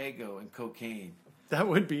candy Faygo, and cocaine, that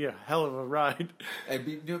would be a hell of a ride.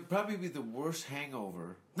 It'd probably be the worst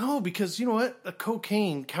hangover. No, because you know what? The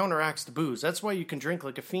cocaine counteracts the booze. That's why you can drink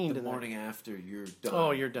like a fiend. The morning after, you're done.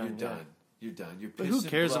 Oh, you're done. You're done. You're done. You're but who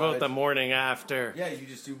cares about the morning after? Yeah, you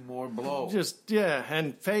just do more blow.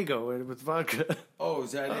 And Faygo with vodka. Oh,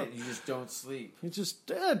 is that it? You just don't sleep. You just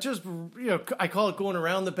I call it going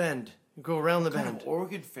around the bend. You go around the bend. What kind of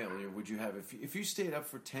organ failure would you have if you stayed up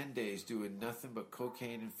for 10 days doing nothing but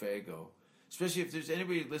cocaine and Faygo? Especially if there's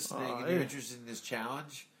anybody listening and you're interested in this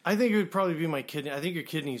challenge. I think it would probably be my kidney. I think your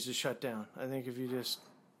kidneys just shut down. I think if you just...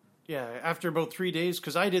 Yeah, after about 3 days,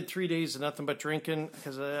 because I did 3 days of nothing but drinking,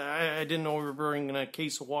 because I didn't know we were bringing a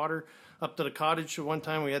case of water up to the cottage. So one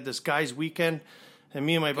time we had this guys' weekend, and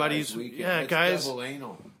me and my buddies... Weekend. Yeah, That's guys... double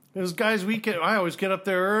anal. It was guys' weekend. I always get up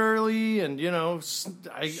there early, and shit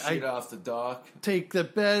off the dock. Take the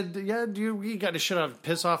bed. Yeah, you got to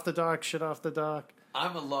piss off the dock, shit off the dock.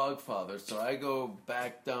 I'm a log father, so I go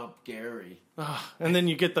back dump Gary. And then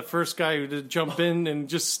you get the first guy who to jump in and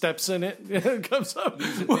just steps in it. It comes up.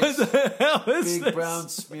 What the hell is big this? Brown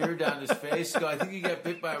smear down his face. I think he got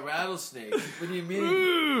bit by a rattlesnake. What do you mean?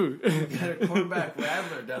 You got a cornback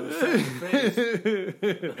rattler down the side of his face.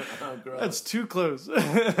 Oh, gross. That's too close.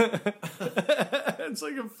 It's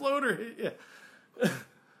like a floater. Yeah.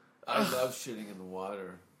 I love shitting in the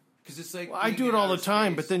water. Because it's like I do it all the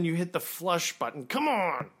time, but then you hit the flush button. Come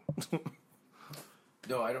on.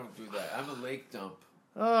 No, I don't do that. I'm a lake dump.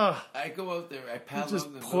 I go out there, I paddle just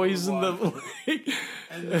in the poison the lake.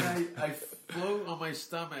 And then I float on my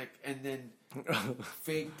stomach and then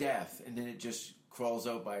fake death. And then it just crawls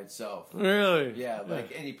out by itself. Really? Yeah,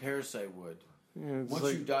 like any parasite would. Yeah, once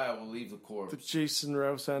like you die, I will leave the corpse. The Jason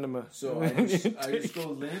Rouse enema. So I just go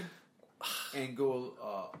limp and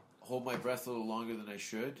go... hold my breath a little longer than I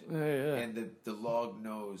should. Yeah. And the log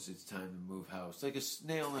knows it's time to move house. Like a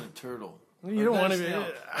snail and a turtle. You don't want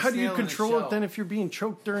to... How do you control it then if you're being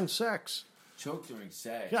choked during sex? Choked during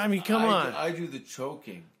sex? Yeah, I mean, come on. I do the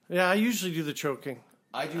choking. Yeah, I usually do the choking.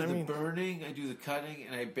 I do the burning, I do the cutting,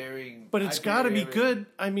 and I bury... But it's got to be good.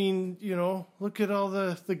 I mean, look at all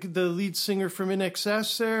the lead singer from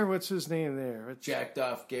INXS there. What's his name there? Jacked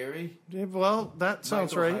off Gary? Yeah, well, that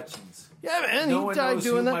sounds Michael right. Hutchins. Yeah, man, no he one died knows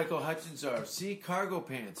doing who that. Michael Hutchins are. See, cargo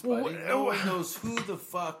pants, buddy. No one knows who the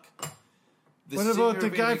fuck... What about the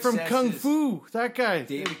guy from Kung Fu? That guy.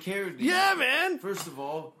 David Carradine. Yeah, man. First of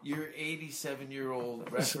all, your 87-year-old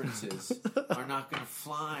references are not going to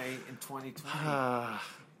fly in 2020.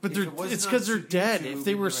 But it's because they're dead. If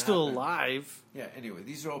they were still alive. Yeah, anyway,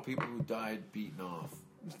 these are all people who died beaten off.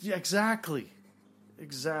 Yeah, exactly.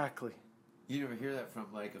 You never hear that from,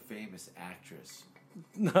 like, a famous actress.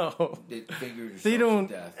 No. They fingered herself They don't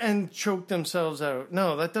to death. and choke themselves out.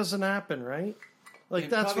 No, that doesn't happen, right? Like,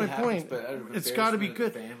 that's my point. It's got to be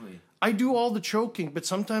good. I do all the choking, but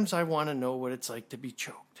sometimes I want to know what it's like to be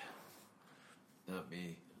choked. Not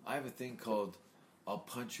me. I have a thing called I'll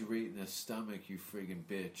punch you right in the stomach, you friggin'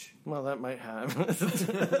 bitch. Well, that might have.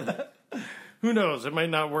 Who knows? It might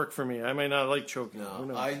not work for me. I might not like choking.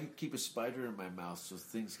 No, I keep a spider in my mouth, so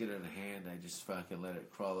things get out of hand. I just fucking let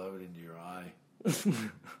it crawl out into your eye.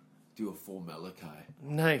 Do a full Malachi.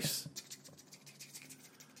 Nice.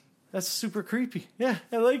 That's super creepy. Yeah,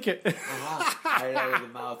 I like it. Right out of the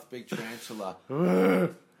mouth, big tarantula.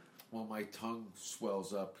 Well, my tongue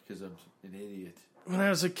swells up because I'm an idiot. When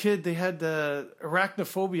I was a kid, they had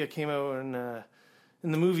Arachnophobia came out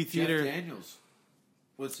in the movie theater. Jeff Daniels.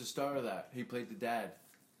 What's the star of that? He played the dad.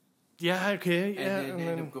 Yeah, okay. Yeah, and then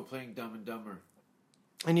ended up playing Dumb and Dumber.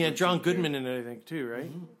 And he had John Goodman in it, I think, too, right?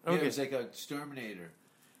 Mm-hmm. Okay. Yeah, it was like a exterminator.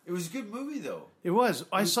 It was a good movie, though. It was.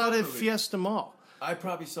 I saw it at Fiesta Mall. I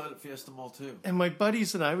probably saw it at Fiesta Mall, too. And my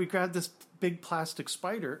buddies and I, we grabbed this big plastic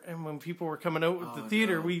spider, and when people were coming out of the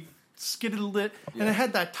theater, we skidded it, and it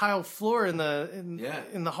had that tile floor in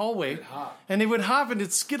the hallway, and it would hop, and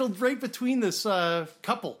it skittled right between this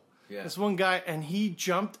couple. Yeah. This one guy, and he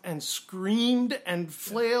jumped and screamed and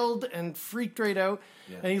flailed and freaked right out.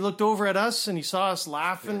 Yeah. And he looked over at us, and he saw us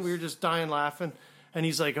laughing. Yes. We were just dying laughing. And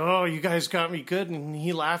he's like, "Oh, you guys got me good." And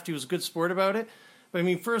he laughed. He was a good sport about it. But I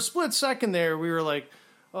mean, for a split second there, we were like,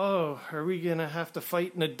 "Oh, are we going to have to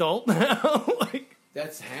fight an adult now?" Like,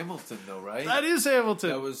 that's Hamilton, though, right? That is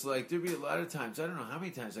Hamilton. That was like, there'd be a lot of times, I don't know how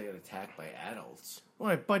many times I got attacked by adults. Well,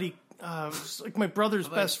 my buddy, like my brother's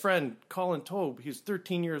best friend, Colin Tobe, he's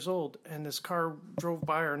 13 years old, and this car drove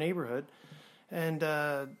by our neighborhood, and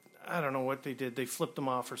I don't know what they did. They flipped him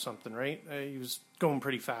off or something, right? He was going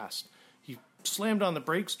pretty fast. He slammed on the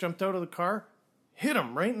brakes, jumped out of the car, hit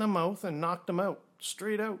him right in the mouth, and knocked him out,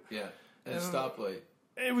 straight out. Yeah, and a stoplight.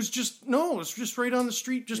 It was just right on the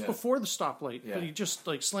street just before the stoplight. Yeah. But he just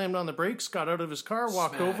like slammed on the brakes, got out of his car,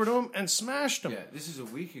 walked over to him, and smashed him. Yeah, this is a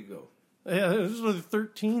week ago. Yeah, this was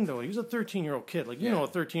 13 though. He was a 13-year-old kid. Like, you know, a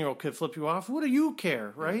 13-year-old kid flip you off. What do you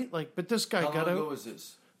care, right? Yeah. Like, but this guy got out. How long ago was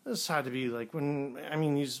this? This had to be like when, I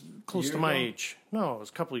mean, he's close to my age. No, it was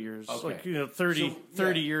a couple of years. Okay. Like, you know,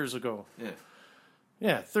 30 years ago. Yeah.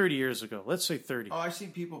 Yeah, 30 years ago. Let's say 30. Oh, I've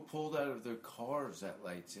seen people pulled out of their cars at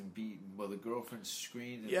lights and beaten while the girlfriend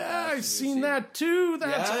screamed. Yeah, I've seen that too.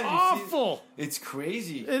 That's awful. It's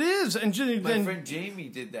crazy. It is. And my friend Jamie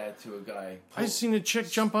did that to a guy. I've seen a chick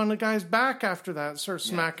jump on the guy's back after that and start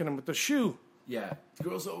smacking him with the shoe. Yeah,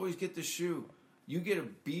 girls always get the shoe. You get a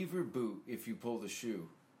beaver boot if you pull the shoe.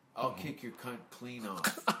 I'll kick your cunt clean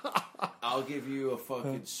off. I'll give you a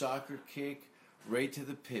fucking soccer kick. Right to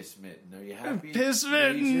the piss mitten. Are you happy? Piss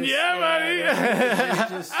mitten, yeah, buddy.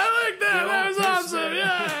 I like that. That was awesome.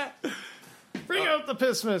 Yeah. Bring out the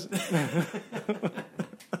piss mitten.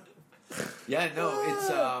 Yeah, no,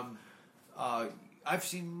 it's I've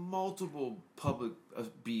seen multiple public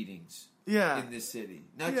beatings. Yeah. In this city,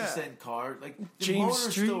 not just in car, like the James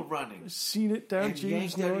motor's Street, still running. Seen it down and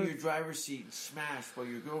James yanked out of your driver's seat and smashed while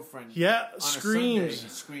your girlfriend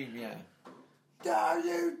screams. Scream, don't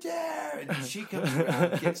you dare! And she comes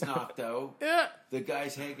around, gets knocked out. Yeah. The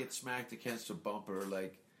guy's head gets smacked against a bumper.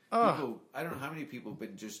 Like, people, I don't know how many people have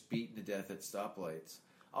been just beaten to death at stoplights.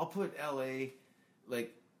 I'll put L.A.,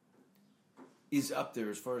 like, is up there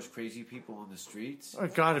as far as crazy people on the streets.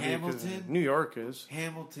 It gotta be. Hamilton, New York is.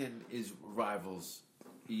 Hamilton is rivals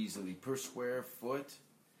easily. Per square foot,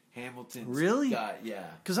 Hamilton's really? Yeah.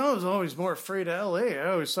 Because I was always more afraid of L.A.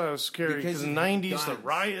 I always thought it was scary because in the 90s, the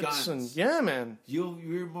riots and... Yeah, man.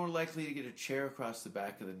 You're more likely to get a chair across the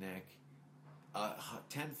back of the neck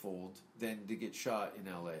tenfold than to get shot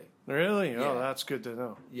in L.A. Really? Yeah. Oh, that's good to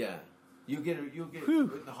know. Yeah. You'll get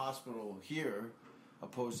in the hospital here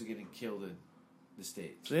opposed to getting killed in the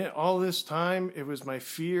States. Yeah, all this time, it was my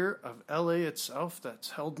fear of L.A. itself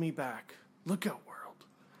that's held me back. Look out, world.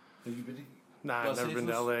 Have you been to... Nah, I've never been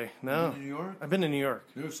to L.A. No. Been to New York? I've been to New York.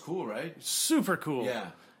 New York's cool, right? Super cool. Yeah.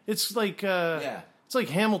 It's like it's like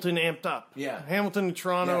Hamilton amped up. Yeah. Hamilton and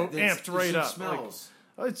Toronto amped right up. Smells.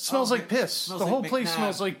 It smells like piss. The whole place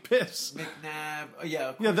smells like piss. McNabb. Oh,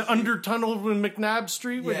 yeah. Yeah, the under tunnel in McNabb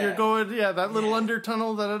Street when you're going. Yeah, that little under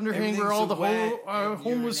tunnel, that underhang where all the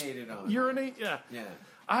homeless urinate. Yeah. Yeah.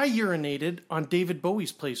 I urinated on David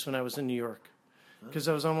Bowie's place when I was in New York because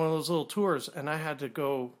I was on one of those little tours and I had to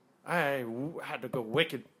go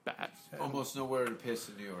wicked bad. Almost nowhere to piss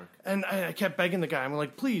in New York. And I kept begging the guy. I'm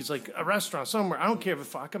like, please, like a restaurant somewhere. I don't care if it's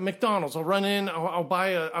fuck. McDonald's. I'll run in. I'll buy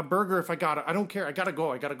a burger if I got it. I don't care. I gotta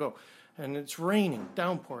go. And it's raining,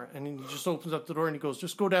 downpouring. And he just opens up the door and he goes,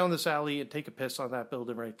 just go down this alley and take a piss on that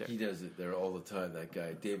building right there. He does it there all the time, that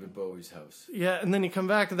guy. David Bowie's house. Yeah, and then he come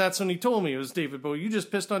back and that's when he told me it was David Bowie. You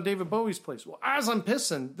just pissed on David Bowie's place. Well, as I'm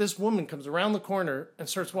pissing, this woman comes around the corner and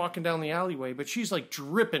starts walking down the alleyway, but she's like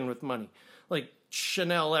dripping with money. Like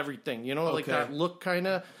Chanel everything, you know, like that look kind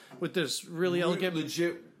of with this really elegant...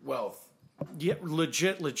 Legit wealth. Yeah,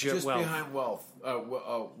 legit just wealth. Behind wealth,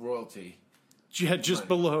 royalty. Yeah, just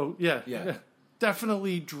below. Yeah.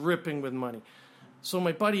 Definitely dripping with money. So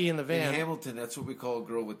my buddy in the van... In Hamilton, that's what we call a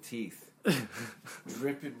girl with teeth.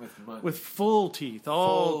 Dripping with money. With full teeth.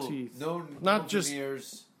 All teeth. No just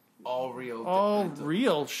veneers. All real. All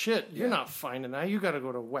real shit. Yeah. You're not finding that. You got to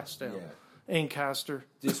go to West End. Yeah. Ancaster.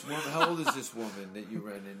 This woman, how old is this woman that you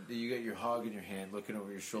ran in? You got your hog in your hand looking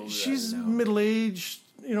over your shoulder. She's middle-aged,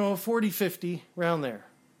 40, 50, around there.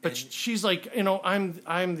 But she's like, I'm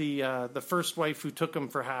the first wife who took him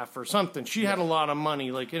for half or something. She had a lot of money,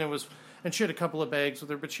 and she had a couple of bags with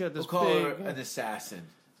her, but she had this we'll call her an assassin.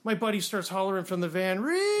 My buddy starts hollering from the van,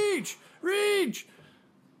 Reach!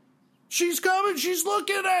 she's coming, she's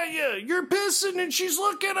looking at you, you're pissing and she's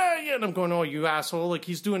looking at you. And I'm going, oh, you asshole. Like,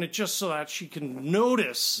 he's doing it just so that she can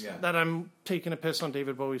notice that I'm taking a piss on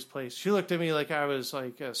David Bowie's place. She looked at me like I was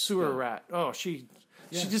like a sewer rat. Oh, she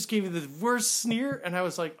just gave me the worst sneer. And I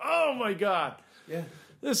was like, oh my God. Yeah.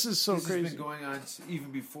 This is so crazy. This has been going on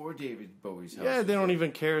even before David Bowie's house. Yeah, they don't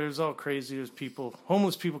even care. It was all crazy. There's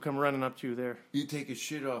homeless people come running up to you there. You take a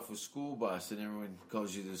shit off a school bus and everyone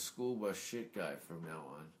calls you the school bus shit guy from now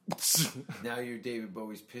on. Now you're David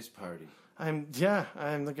Bowie's piss party. I'm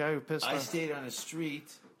the guy who pissed on. I stayed on a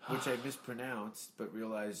street, which I mispronounced, but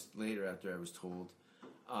realized later after I was told.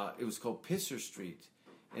 It was called Pisser Street.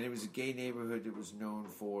 And it was a gay neighborhood that was known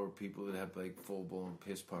for people that have like full-blown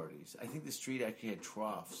piss parties. I think the street actually had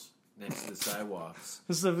troughs next to the sidewalks.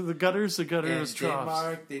 This is the gutters. The gutter was troughs. In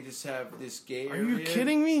Denmark, they just have this gay area. Are you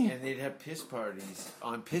kidding me? And they'd have piss parties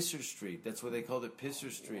on Pisser Street. That's what they called it, Pisser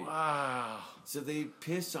Street. Wow. So they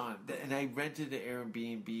piss on, and I rented an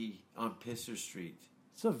Airbnb on Pisser Street.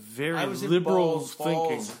 It's a very I was liberal in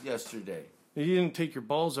thinking. Yesterday. You didn't take your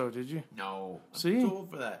balls out, did you? No. See? I'm too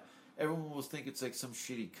old for that. Everyone will think it's like some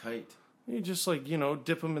shitty kite. You just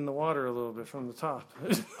dip them in the water a little bit from the top.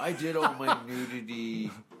 I did all my nudity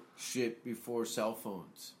shit before cell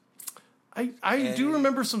phones. I do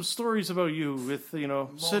remember some stories about you with,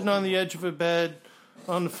 sitting on the edge of a bed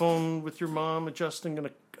on the phone with your mom adjusting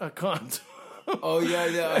a condom. Oh,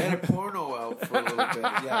 yeah. I had a porno out for a little bit.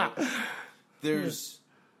 Yeah. There's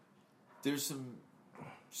some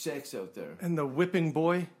sex out there. And the whipping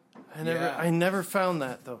boy? I never found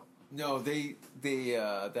that, though. No, they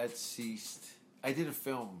that ceased. I did a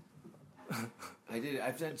film.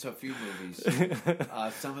 I've done a few movies.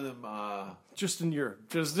 Some of them just in Europe.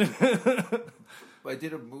 I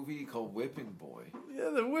did a movie called Whipping Boy.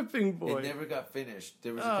 Yeah, the Whipping Boy. It never got finished.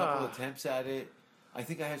 There was a couple attempts at it. I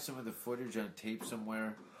think I have some of the footage on tape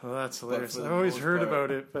somewhere. Oh, that's hilarious. I've always heard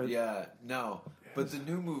about it, but But the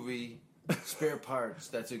new movie, Spare Parts,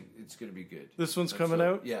 it's going to be good. This one's coming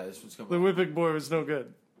out? Yeah, this one's coming out. The Whipping Boy was no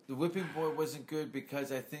good. The Whipping Boy wasn't good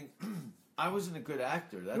because I think I wasn't a good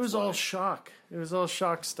actor. That's it was all shock. It was all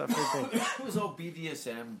shock stuff, I think. It was all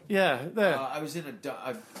BDSM. Yeah. I was in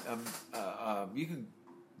you can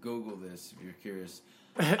Google this if you're curious.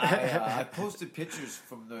 I posted pictures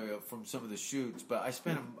from some of the shoots, but I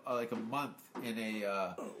spent like a month in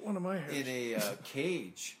a one of my hairs. in a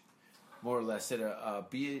cage, more or less, at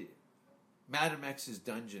Madam X's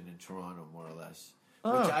dungeon in Toronto, more or less.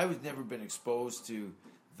 Which I was never been exposed to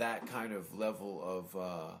that kind of level of.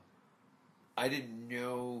 I didn't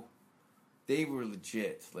know they were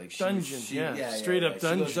legit. Like dungeon, straight up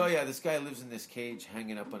dungeon. She goes, oh yeah, this guy lives in this cage,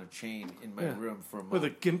 hanging up on a chain in my room for a month with a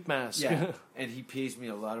gimp mask. Yeah, and he pays me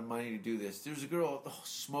a lot of money to do this. There's a girl,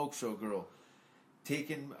 smoke show girl,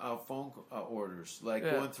 taking phone orders,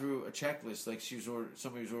 going through a checklist, like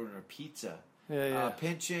somebody was ordering a pizza.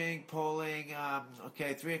 Pinching, pulling.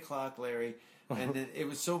 Okay, 3:00, Larry. And then it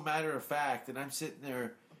was so matter of fact, and I'm sitting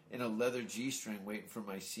there in a leather G-string waiting for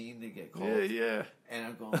my scene to get called. Yeah. And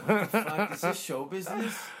I'm going, what the fuck? Is this show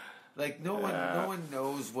business? Like no one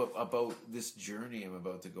knows about this journey I'm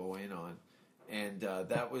about to go in on, and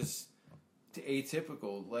that was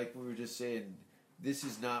atypical. Like we were just saying, this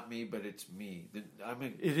is not me, but it's me.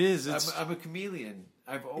 It is. I'm a chameleon.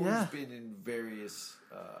 I've always been in various.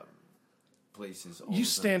 Places. You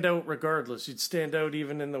stand out regardless. You'd stand out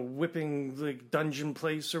even in the whipping dungeon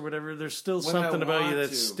place or whatever. There's still something about you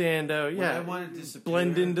that stand out. When I want to disappear,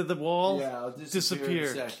 blend into the wall. Yeah, I'll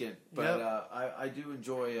disappear in a second. But I do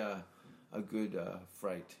enjoy a good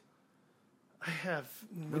fright. I have.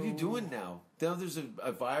 What are you doing now? Now there's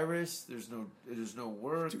a virus. There's no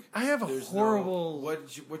work. Dude, I have a horrible.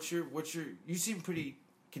 What's your? You seem pretty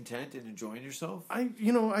content and enjoying yourself?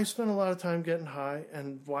 I spend a lot of time getting high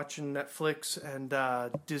and watching Netflix and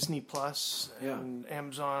Disney Plus and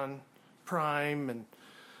Amazon Prime, and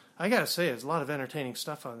I gotta say there's a lot of entertaining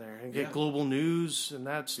stuff on there. And get global news and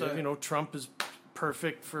that stuff. Yeah. Trump is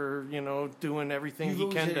perfect for doing everything You've he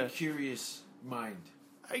can had to. A curious mind.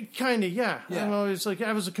 I kind of I don't know. It's like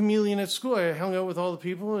I was a chameleon at school. I hung out with all the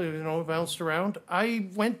people. Bounced around. I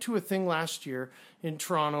went to a thing last year in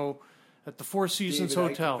Toronto. At the Four Seasons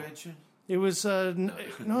Hotel. It was no,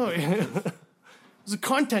 it was a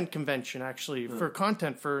content convention actually for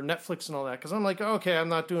content for Netflix and all that. Because I'm like, okay, I'm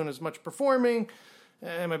not doing as much performing,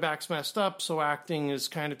 and my back's messed up, so acting is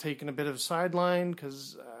kind of taking a bit of a sideline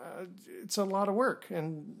because it's a lot of work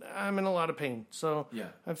and I'm in a lot of pain. So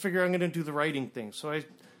I figure I'm going to do the writing thing. So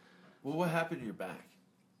Well, what happened to your back?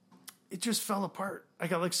 It just fell apart. I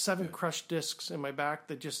got like 7 crushed discs in my back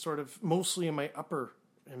that just sort of mostly in my upper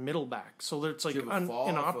and middle back. So it's like Did you ever fall off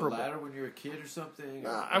a inoperable. ladder when you were a kid or something?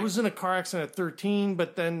 I was in a car accident at 13,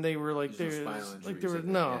 but then they were like, There's no spinal like there were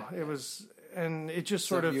injuries, it was, and it just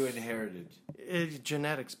sort Something of you inherited.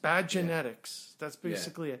 genetics, bad genetics. That's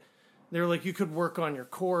basically it. They were like, you could work on your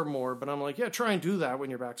core more, but I'm like, yeah, try and do that when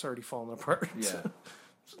your back's already falling apart. Yeah.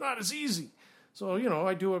 It's not as easy. So,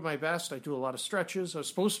 I do it my best. I do a lot of stretches. I was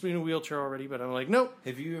supposed to be in a wheelchair already, but I'm like, nope.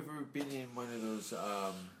 Have you ever been in one of those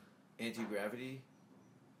anti-gravity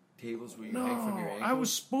tables where you hang from your ankles? I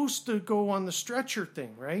was supposed to go on the stretcher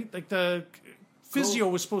thing, right? Like the physio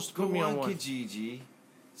was supposed to put me on one. Go on Kijiji,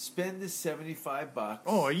 spend the $75.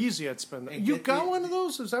 Oh, easy I'd spend that. You got one of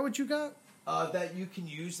those? Is that what you got? That you can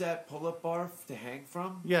use that pull-up bar to hang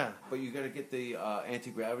from. Yeah. But you got to get the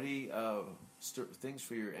anti-gravity things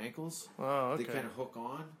for your ankles. Oh, okay. They kind of hook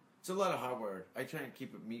on. It's a lot of hardware. I try and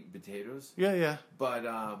keep it meat and potatoes. Yeah. But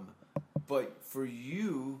for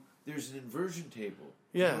you, there's an inversion table.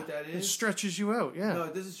 Yeah. You know what that is? It stretches you out, yeah. No,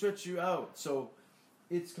 it doesn't stretch you out. So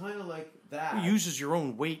it's kind of like that. It uses your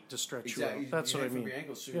own weight to stretch Exactly. you out. That's what I mean. From your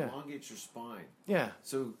ankles, so you elongate your spine. Yeah.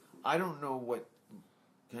 So I don't know what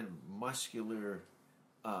kind of muscular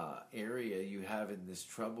area you have in this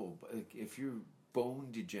trouble, but if you're bone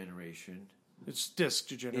degeneration, it's disc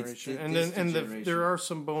degeneration, degeneration. There are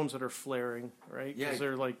some bones that are flaring, right? Because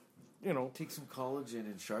they're like, take some collagen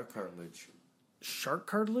and shark cartilage. Shark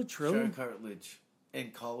cartilage, really? Shark cartilage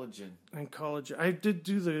and collagen. And collagen. I did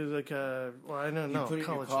do I don't know. You put it in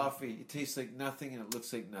collagen. your coffee. It tastes like nothing and it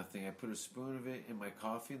looks like nothing. I put a spoon of it in my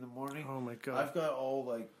coffee in the morning. Oh my God. I've got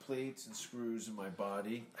all plates and screws in my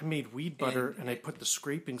body. I made weed butter and I put the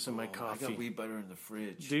scrapings in my coffee. I got weed butter in the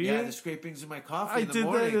fridge. Do you? Yeah, the scrapings in my coffee in the I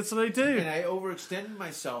morning. did that. That's what I do. And I overextended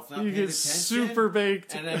myself. Not you paying get attention. super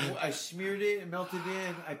baked. And I smeared it and melted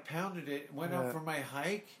in. I pounded it. Went out for my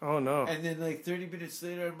hike. Oh no. And then 30 minutes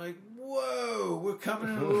later, I'm like, whoa, we're coming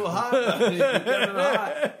in a little hot. We're coming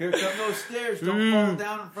hot. Here come those stairs. Don't fall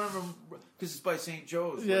down in front of them. Because it's by St.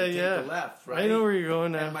 Joe's. Yeah. Take the left, right? I know where you're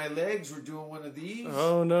going now. And my legs were doing one of these.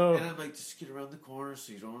 Oh no. And I'm like, just get around the corner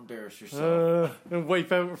so you don't embarrass yourself. And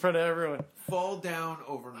wipe out in front of everyone. Fall down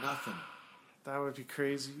over nothing. That would be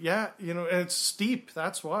crazy. Yeah, and it's steep.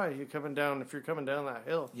 That's why you're coming down. If you're coming down that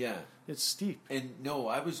hill, yeah, it's steep. And no,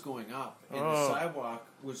 I was going up, and the sidewalk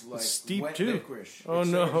was like steep wet too. licorice. Oh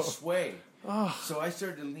no, to sway. Oh. So I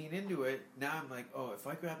started to lean into it. Now I'm like, if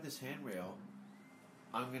I grab this handrail,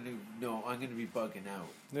 I'm gonna be bugging out.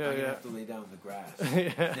 Yeah, I'm gonna have to lay down in the grass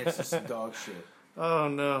next to some dog shit. Oh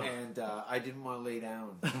no! And I didn't want to lay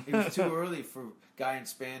down. It was too early for a guy in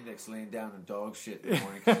spandex laying down in dog shit in the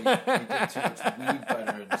morning because he did too much weed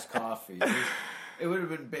butter in his coffee. It would have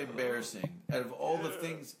been embarrassing. Out of all the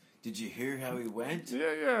things, did you hear how he went?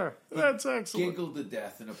 Yeah. That's excellent. Giggled to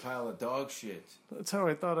death in a pile of dog shit. That's how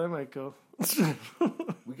I thought I might go.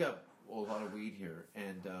 We got a lot of weed here,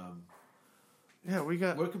 and we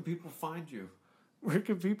got. Where can people find you? Where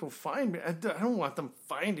can people find me? I don't want them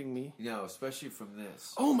finding me. No, especially from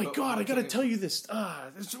this. Oh my God, I gotta tell you this.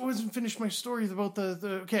 This wasn't finished my story about the.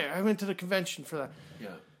 Okay, I went to the convention for that. Yeah.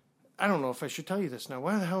 I don't know if I should tell you this now.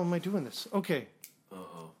 Why the hell am I doing this? Okay.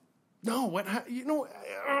 No, what?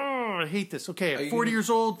 I hate this. Okay, I'm 40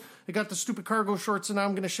 years old. I got the stupid cargo shorts, and now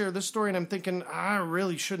I'm going to share this story, and I'm thinking, I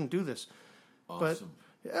really shouldn't do this. Awesome.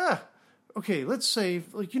 But, yeah. Okay, let's say,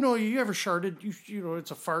 you ever sharted? You know, it's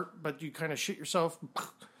a fart, but you kind of shit yourself.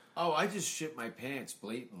 Oh, I just shit my pants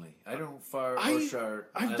blatantly. I don't fart or shart.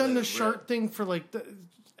 I've done the shart thing for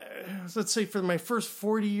let's say for my first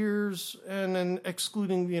 40 years, and then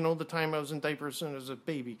excluding, the time I was in diapers and as a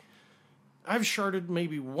baby. I've sharted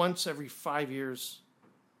maybe once every 5 years,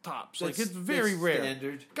 tops. It's very rare.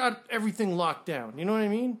 Standard. Got everything locked down. You know what I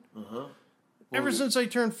mean? Uh-huh. Ever since I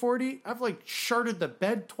turned 40, I've sharted the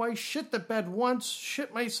bed twice, shit the bed once,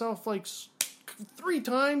 shit myself 3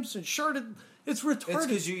 times, and sharted. It's retarded. It's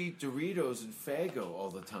because you eat Doritos and Faygo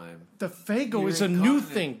all the time. The Faygo is a new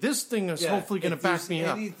thing. This thing is hopefully going to back me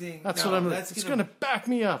up. It's going to back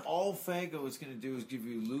me up. All Faygo is going to do is give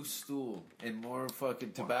you loose stool and more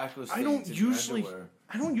fucking tobacco stains I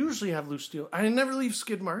don't usually have loose stool. I never leave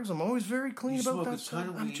skid marks. I'm always very clean about that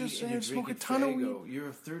stuff. I'm just saying, I smoke a ton of weed. You're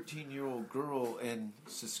a 13-year-old girl in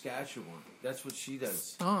Saskatchewan. That's what she does.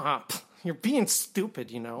 Stop. You're being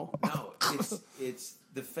stupid, No, it's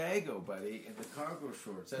the Faygo, buddy, and the cargo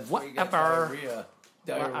shorts. That's where you got diarrhea.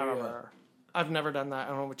 Whatever. I've never done that. I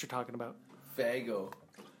don't know what you're talking about. Faygo.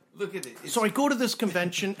 Look at it. So I go to this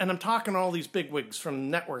convention, and I'm talking to all these bigwigs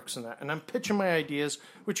from networks and that, and I'm pitching my ideas,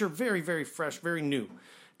 which are very, very fresh, very new,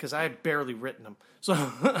 because I had barely written them. So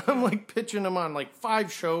I'm pitching them on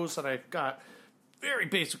 5 shows that I've got very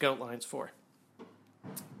basic outlines for.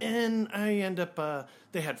 And I end up,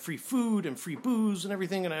 they had free food and free booze and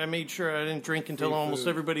everything, and I made sure I didn't drink until almost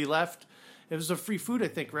everybody left. It was a free food, I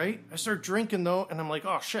think, right? I start drinking, though, and I'm like,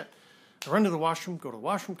 oh, shit. I run to the washroom, go to the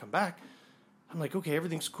washroom, come back. I'm like, okay,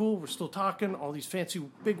 everything's cool. We're still talking. All these fancy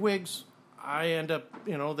bigwigs. I end up,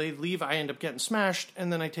 they leave. I end up getting smashed,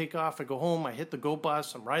 and then I take off. I go home. I hit the Go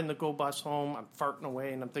Bus. I'm riding the Go Bus home. I'm farting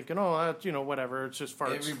away, and I'm thinking, oh, that's, whatever. It's just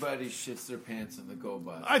farts. Everybody shits their pants in the Go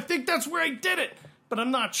Bus. I think that's where I did it, but I'm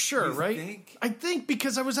not sure, you right? Think? I think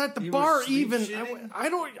because I was at the bar even.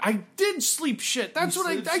 I did sleep shit. That's what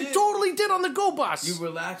I totally did on the Go Bus. You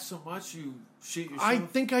relaxed so much, you shit yourself? I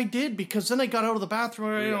think I did because then I got out of the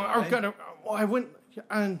bathroom. I went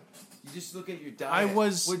and... You just look at your diet. I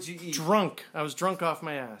was What'd you eat? drunk. I was drunk off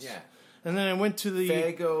my ass. Yeah. And then I went to the...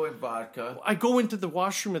 Faygo and vodka. I go into the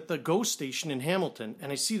washroom at the GO station in Hamilton,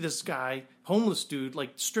 and I see this guy, homeless dude,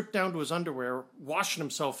 like stripped down to his underwear, washing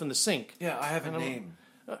himself in the sink. Yeah, I have a name.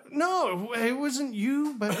 No, it wasn't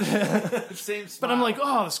you, but... Same smile. But I'm like,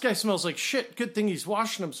 oh, this guy smells like shit. Good thing he's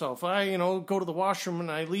washing himself. I, go to the washroom, and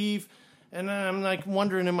I leave, and I'm like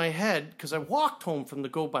wondering in my head, because I walked home from the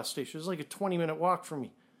GO bus station. It was like a 20-minute walk for me.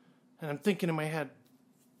 And I'm thinking in my head,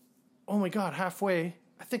 oh my God, halfway,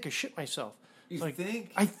 I think I shit myself. You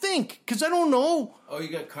think? I think, because I don't know. Oh, you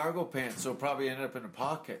got cargo pants, so it probably ended up in a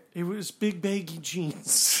pocket. It was big baggy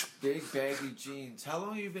jeans. Big baggy jeans. How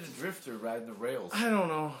long have you been a drifter riding the rails? I don't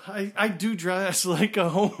know. I do dress like a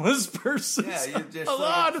homeless person. Yeah, you're just a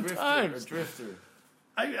lot of times. A drifter.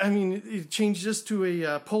 I mean, you change this to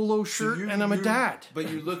a polo shirt, and I'm a dad. But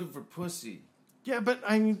you're looking for pussy. Yeah, but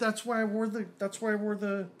I mean, that's why I wore the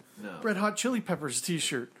Red Hot Chili Peppers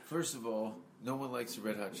t-shirt. First of all, no one likes the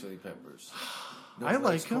Red Hot Chili Peppers. No I one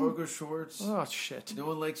like likes them. Cargo shorts. Oh, shit. No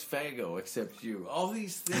one likes Faygo except you. All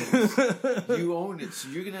these things, you own it. So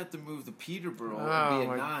you're going to have to move the Peterborough and be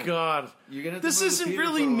a 9. Oh, my God. You're gonna have to this move isn't the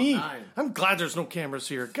really Peterborough me. 9. I'm glad there's no cameras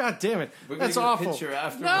here. God damn it. We're gonna That's get a awful. picture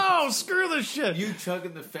afterwards. No, screw this shit. You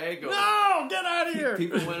chugging the Faygo. No, get out of here.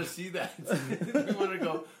 People want to see that. We want to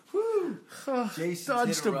go, whoo. Jason's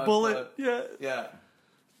dodged hit a bullet. Butt. Yeah. Yeah.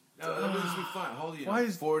 No, that makes me fine. How old are you? Why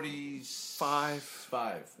is 45?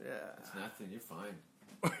 5. Yeah. It's nothing. You're fine.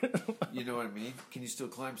 You know what I mean? Can you still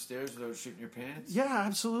climb stairs without shitting your pants? Yeah,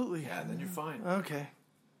 absolutely. Yeah, then you're fine. Okay.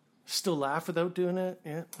 Still laugh without doing it?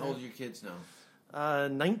 Yeah. How old are your kids now?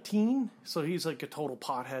 19. So he's like a total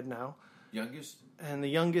pothead now. Youngest? And the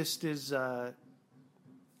youngest is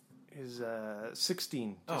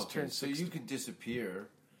 16. Just turned 16. So you could disappear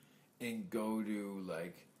and go to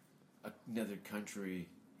like another country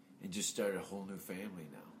and just start a whole new family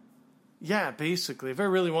now. Yeah, basically, if I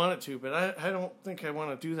really wanted to, but I don't think I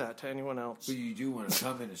want to do that to anyone else. But you do want to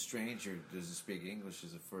come in a stranger who doesn't speak English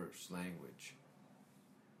as a first language.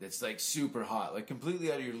 That's like super hot, like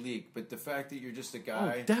completely out of your league. But the fact that you're just a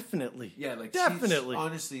guy, oh, definitely, yeah, like definitely.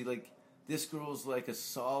 Honestly, like this girl's like a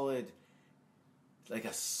solid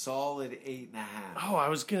 8.5. Oh, I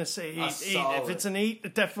was gonna say 8. If it's an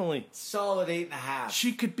 8, definitely solid 8.5.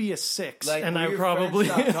 She could be a 6, like, and I your probably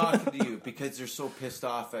friends stop talking to you because they're so pissed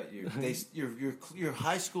off at you. Your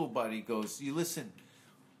high school buddy goes, "You listen,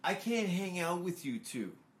 I can't hang out with you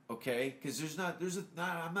two, okay? Because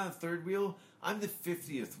I'm not a third wheel. I'm the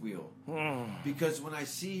 50th wheel. Because when I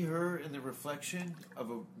see her in the reflection of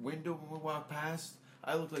a window when we walk past,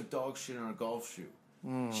 I look like dog shit on a golf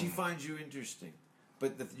shoe. She finds you interesting."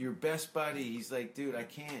 But your best buddy, he's like, dude, I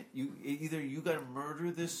can't. Either you got to murder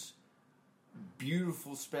this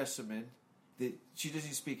beautiful specimen that she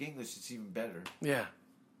doesn't speak English. It's even better. Yeah.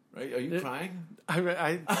 Right? Are you crying?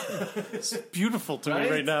 It's beautiful to me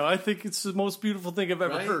right now. I think it's the most beautiful thing I've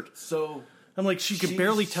ever heard. So I'm like, she could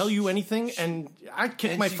barely tell you anything, and I'd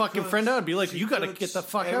kick my fucking friend out and be like, you got to get the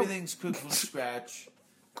fuck out. Everything's cooked from scratch.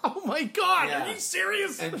 Oh my God, yeah. Are you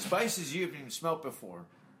serious? And spices you haven't even smelt before.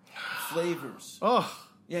 Flavors. Oh.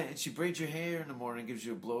 Yeah, and she braids your hair in the morning and gives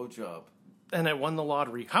you a blowjob. And I won the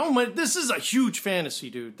lottery. How am I? This is a huge fantasy,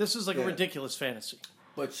 dude. This is like a ridiculous fantasy.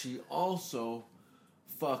 But she also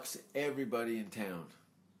fucks everybody in town.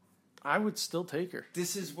 I would still take her.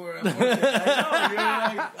 This is where I'm working.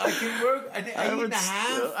 I know. I can work.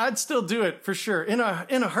 I'd still do it for sure. In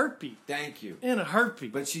a heartbeat. Thank you. In a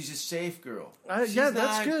heartbeat. But she's a safe girl.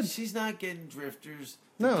 That's good. She's not getting drifters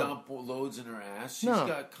to dump loads in her ass. She's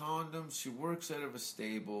got condoms. She works out of a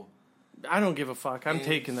stable. I don't give a fuck. I'm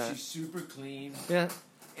taking that. She's super clean. Yeah.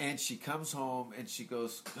 And she comes home and she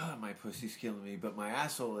goes, God, my pussy's killing me, but my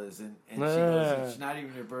asshole isn't. And she goes, it's not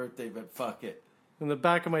even your birthday, but fuck it. In the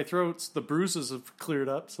back of my throat, the bruises have cleared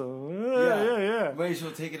up, so yeah. Might as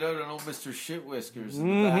well take it out on old Mr. Shit Whiskers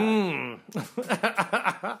in the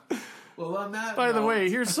back. Well, on that By the way,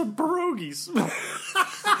 here's some pierogies.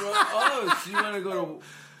 Oh, so you want to go to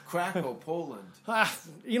Krakow, Poland?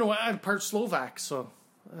 You know what? I'm part Slovak, so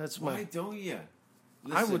that's my. Why don't you?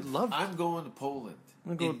 Listen, I would love. I'm going to Poland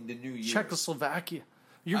in the new year. Czechoslovakia.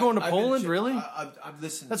 You're going to Poland, really? I'm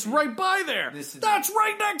listening. That's right by there. That's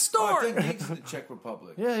right next door. I've done gigs in the Czech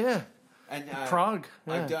Republic. Yeah. And Prague.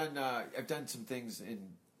 Yeah. I've done some things in.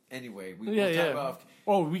 Anyway,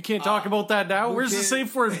 we can't talk about that now. Where's the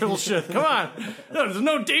safe word bullshit? Come on, there's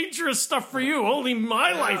no dangerous stuff for you. Only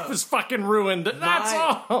my life is fucking ruined. That's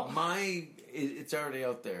all. It's already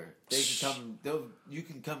out there. They can come. You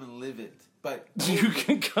can come and live it. But you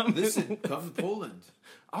can come. Listen, come to Poland.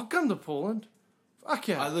 I'll come to Poland. Fuck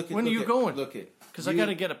yeah. When are you going? Because I got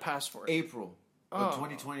to get a passport. April of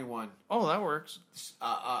 2021. Oh, that works.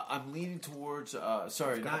 I'm leaning towards.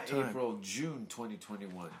 April, June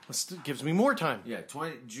 2021. That gives me more time. Yeah,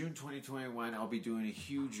 June 2021. I'll be doing a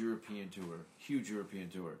huge European tour.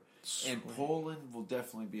 Sweet. And Poland will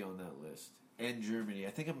definitely be on that list. And Germany. I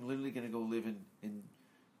think I'm literally going to go live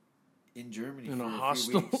in Germany in for a few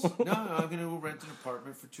hostel. weeks. No, I'm going to go rent an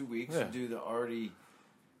apartment for 2 weeks and do the arty,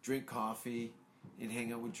 drink coffee, and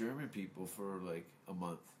hang out with German people for like a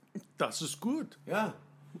month. That's just good. Yeah.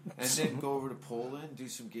 And then go over to Poland, do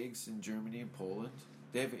some gigs in Germany and Poland.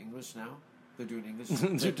 They have English now. They're doing English.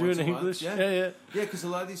 They're doing English? Yeah. Yeah, because a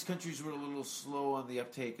lot of these countries were a little slow on the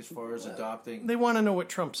uptake as far as adopting. They want to know what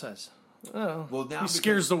Trump says. Oh, well, now he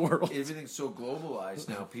scares the world. Everything's so globalized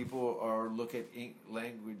now. People are look at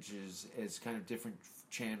languages as kind of different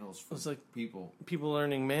channels for people. People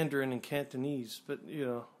learning Mandarin and Cantonese, but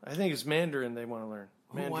I think it's Mandarin they want to learn.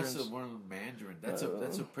 Who wants to learn Mandarin? That's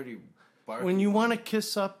a pretty. When you want to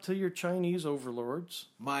kiss up to your Chinese overlords.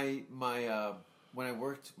 When I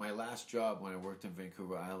worked my last job when I worked in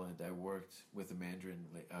Vancouver Island, I worked with a Mandarin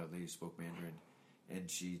lady who spoke Mandarin, and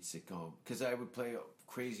she'd sit home because I would play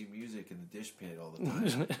crazy music in the dish pit all the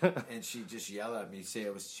time, and she'd just yell at me, say I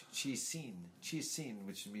was she's seen,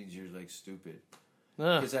 which means you're like stupid.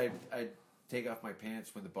 Because I'd take off my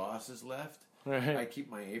pants when the bosses left. Right. I'd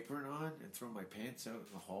keep my apron on and throw my pants out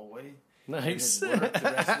in the hallway. Nice. And then work the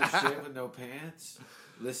rest of the shit with no pants.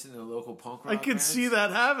 Listen to the local punk rock. I could see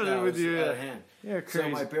that happening with you. Yeah, crazy. So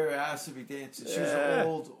my bare ass would be dancing. She was an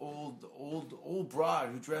old broad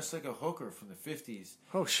who dressed like a hooker from the 50s.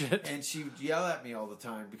 Oh shit! And she would yell at me all the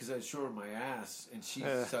time because I'd show her my ass, and she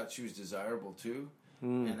thought she was desirable too.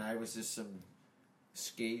 And I was just some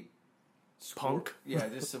punk. Yeah,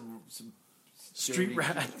 just some street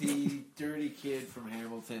rat, dirty kid from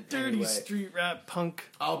Hamilton. Dirty street rat punk.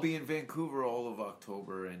 I'll be in Vancouver all of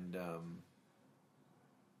October, and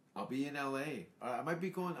I'll be in LA. I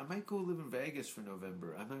might go live in Vegas for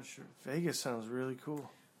November. I'm not sure. Vegas sounds really cool.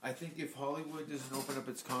 I think if Hollywood doesn't open up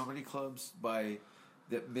its comedy clubs by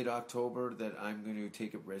mid-October, that I'm going to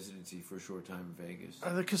take up residency for a short time in Vegas.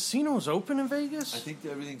 Are the casinos open in Vegas? I think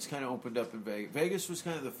everything's kind of opened up in Vegas. Vegas was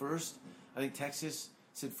kind of the first. I think Texas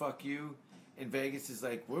said, fuck you. And Vegas is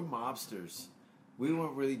like, we're mobsters. We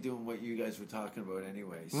weren't really doing what you guys were talking about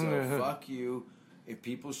anyway. So fuck you. If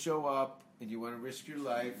people show up and you want to risk your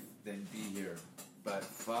life, then be here. But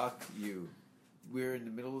fuck you. We're in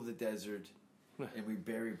the middle of the desert, and we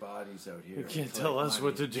bury bodies out here. You can't tell us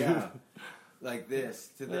what to do. Yeah. Like this.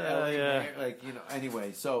 To the LA,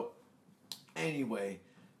 Anyway,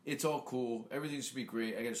 it's all cool. Everything should be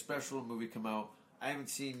great. I got a special movie come out. I haven't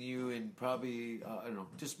seen you in probably,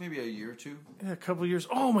 just maybe a year or two. Yeah, a couple of years.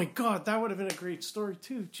 Oh, my God. That would have been a great story,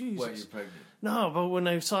 too. Jesus. What, you're pregnant? No, but when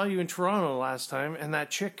I saw you in Toronto last time, and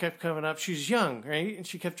that chick kept coming up, she's young, right? And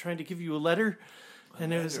she kept trying to give you a letter.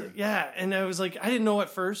 And it was, and I was like, I didn't know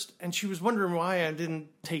at first. And she was wondering why I didn't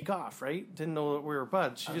take off, right? Didn't know that we were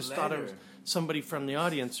buds. She just thought it was somebody from the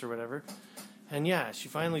audience or whatever. And she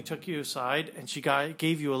finally took you aside, and she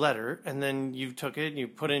gave you a letter, and then you took it, and you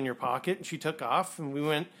put it in your pocket, and she took off, and we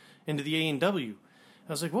went into the A&W.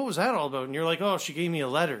 I was like, what was that all about? And you're like, oh, she gave me a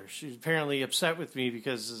letter. She's apparently upset with me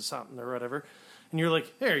because of something or whatever. And you're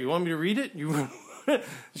like, here, you want me to read it?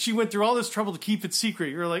 She went through all this trouble to keep it secret.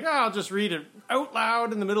 You're like, I'll just read it out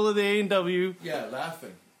loud in the middle of the A&W. Yeah,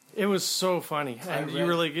 laughing. It was so funny. And you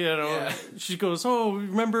were like, she goes, oh,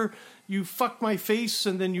 remember... You fucked my face,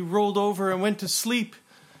 and then you rolled over and went to sleep.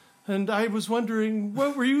 And I was wondering,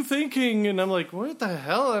 what were you thinking? And I'm like, what the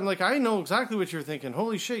hell? I'm like, I know exactly what you're thinking.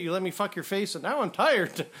 Holy shit, you let me fuck your face, and now I'm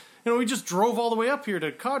tired. We just drove all the way up here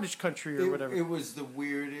to cottage country or whatever. It was the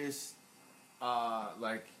weirdest,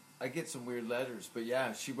 I get some weird letters. But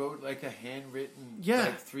she wrote like a handwritten,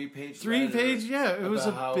 3-page letter. It was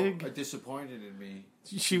how big... disappointed in me.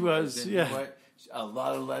 She was, You know what? A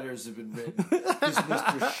lot of letters have been written. This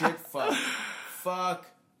Mr. Shitfuck. Fuck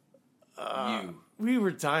you. We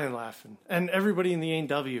were dying laughing, and everybody in the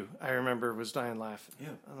A&W, I remember, was dying laughing.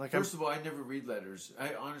 Yeah. First of all, I never read letters.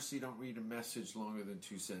 I honestly don't read a message longer than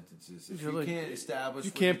 2 sentences. If you can't establish,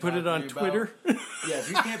 you can't put it on Twitter. Yeah, if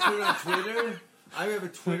you can't put it on Twitter, I have a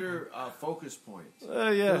Twitter focus point.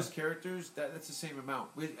 Those characters, that's the same amount.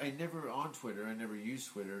 I never on Twitter. I never use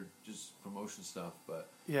Twitter, just promotion stuff. But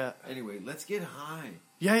anyway, let's get high.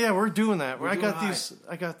 Yeah, we're doing that. I got these.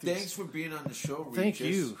 Thanks for being on the show,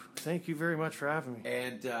 Regis. Thank you very much for having me.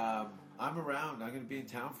 And I'm around. I'm going to be in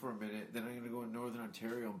town for a minute. Then I'm going to go in Northern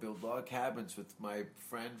Ontario and build log cabins with my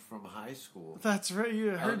friend from high school. That's right.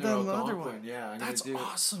 You heard that on the other one. Yeah, that's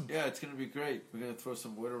awesome. Yeah, it's going to be great. We're going to throw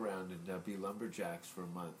some wood around and be lumberjacks for a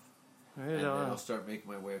month. Right and on. then I'll start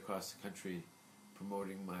making my way across the country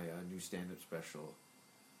promoting my new stand-up special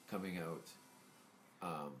coming out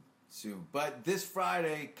soon. But this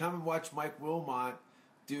Friday, come and watch Mike Wilmot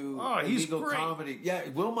do illegal comedy. Yeah,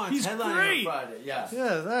 Wilmot's headlining on Friday. Yeah,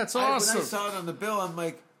 that's awesome. When I saw it on the bill, I'm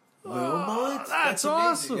like, Wilmot? That's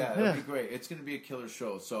awesome. Yeah, it'll be great. It's going to be a killer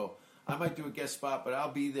show. So I might do a guest spot, but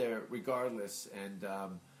I'll be there regardless. And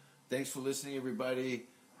thanks for listening, everybody.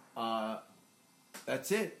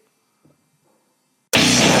 That's it.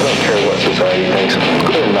 I don't care what society thinks.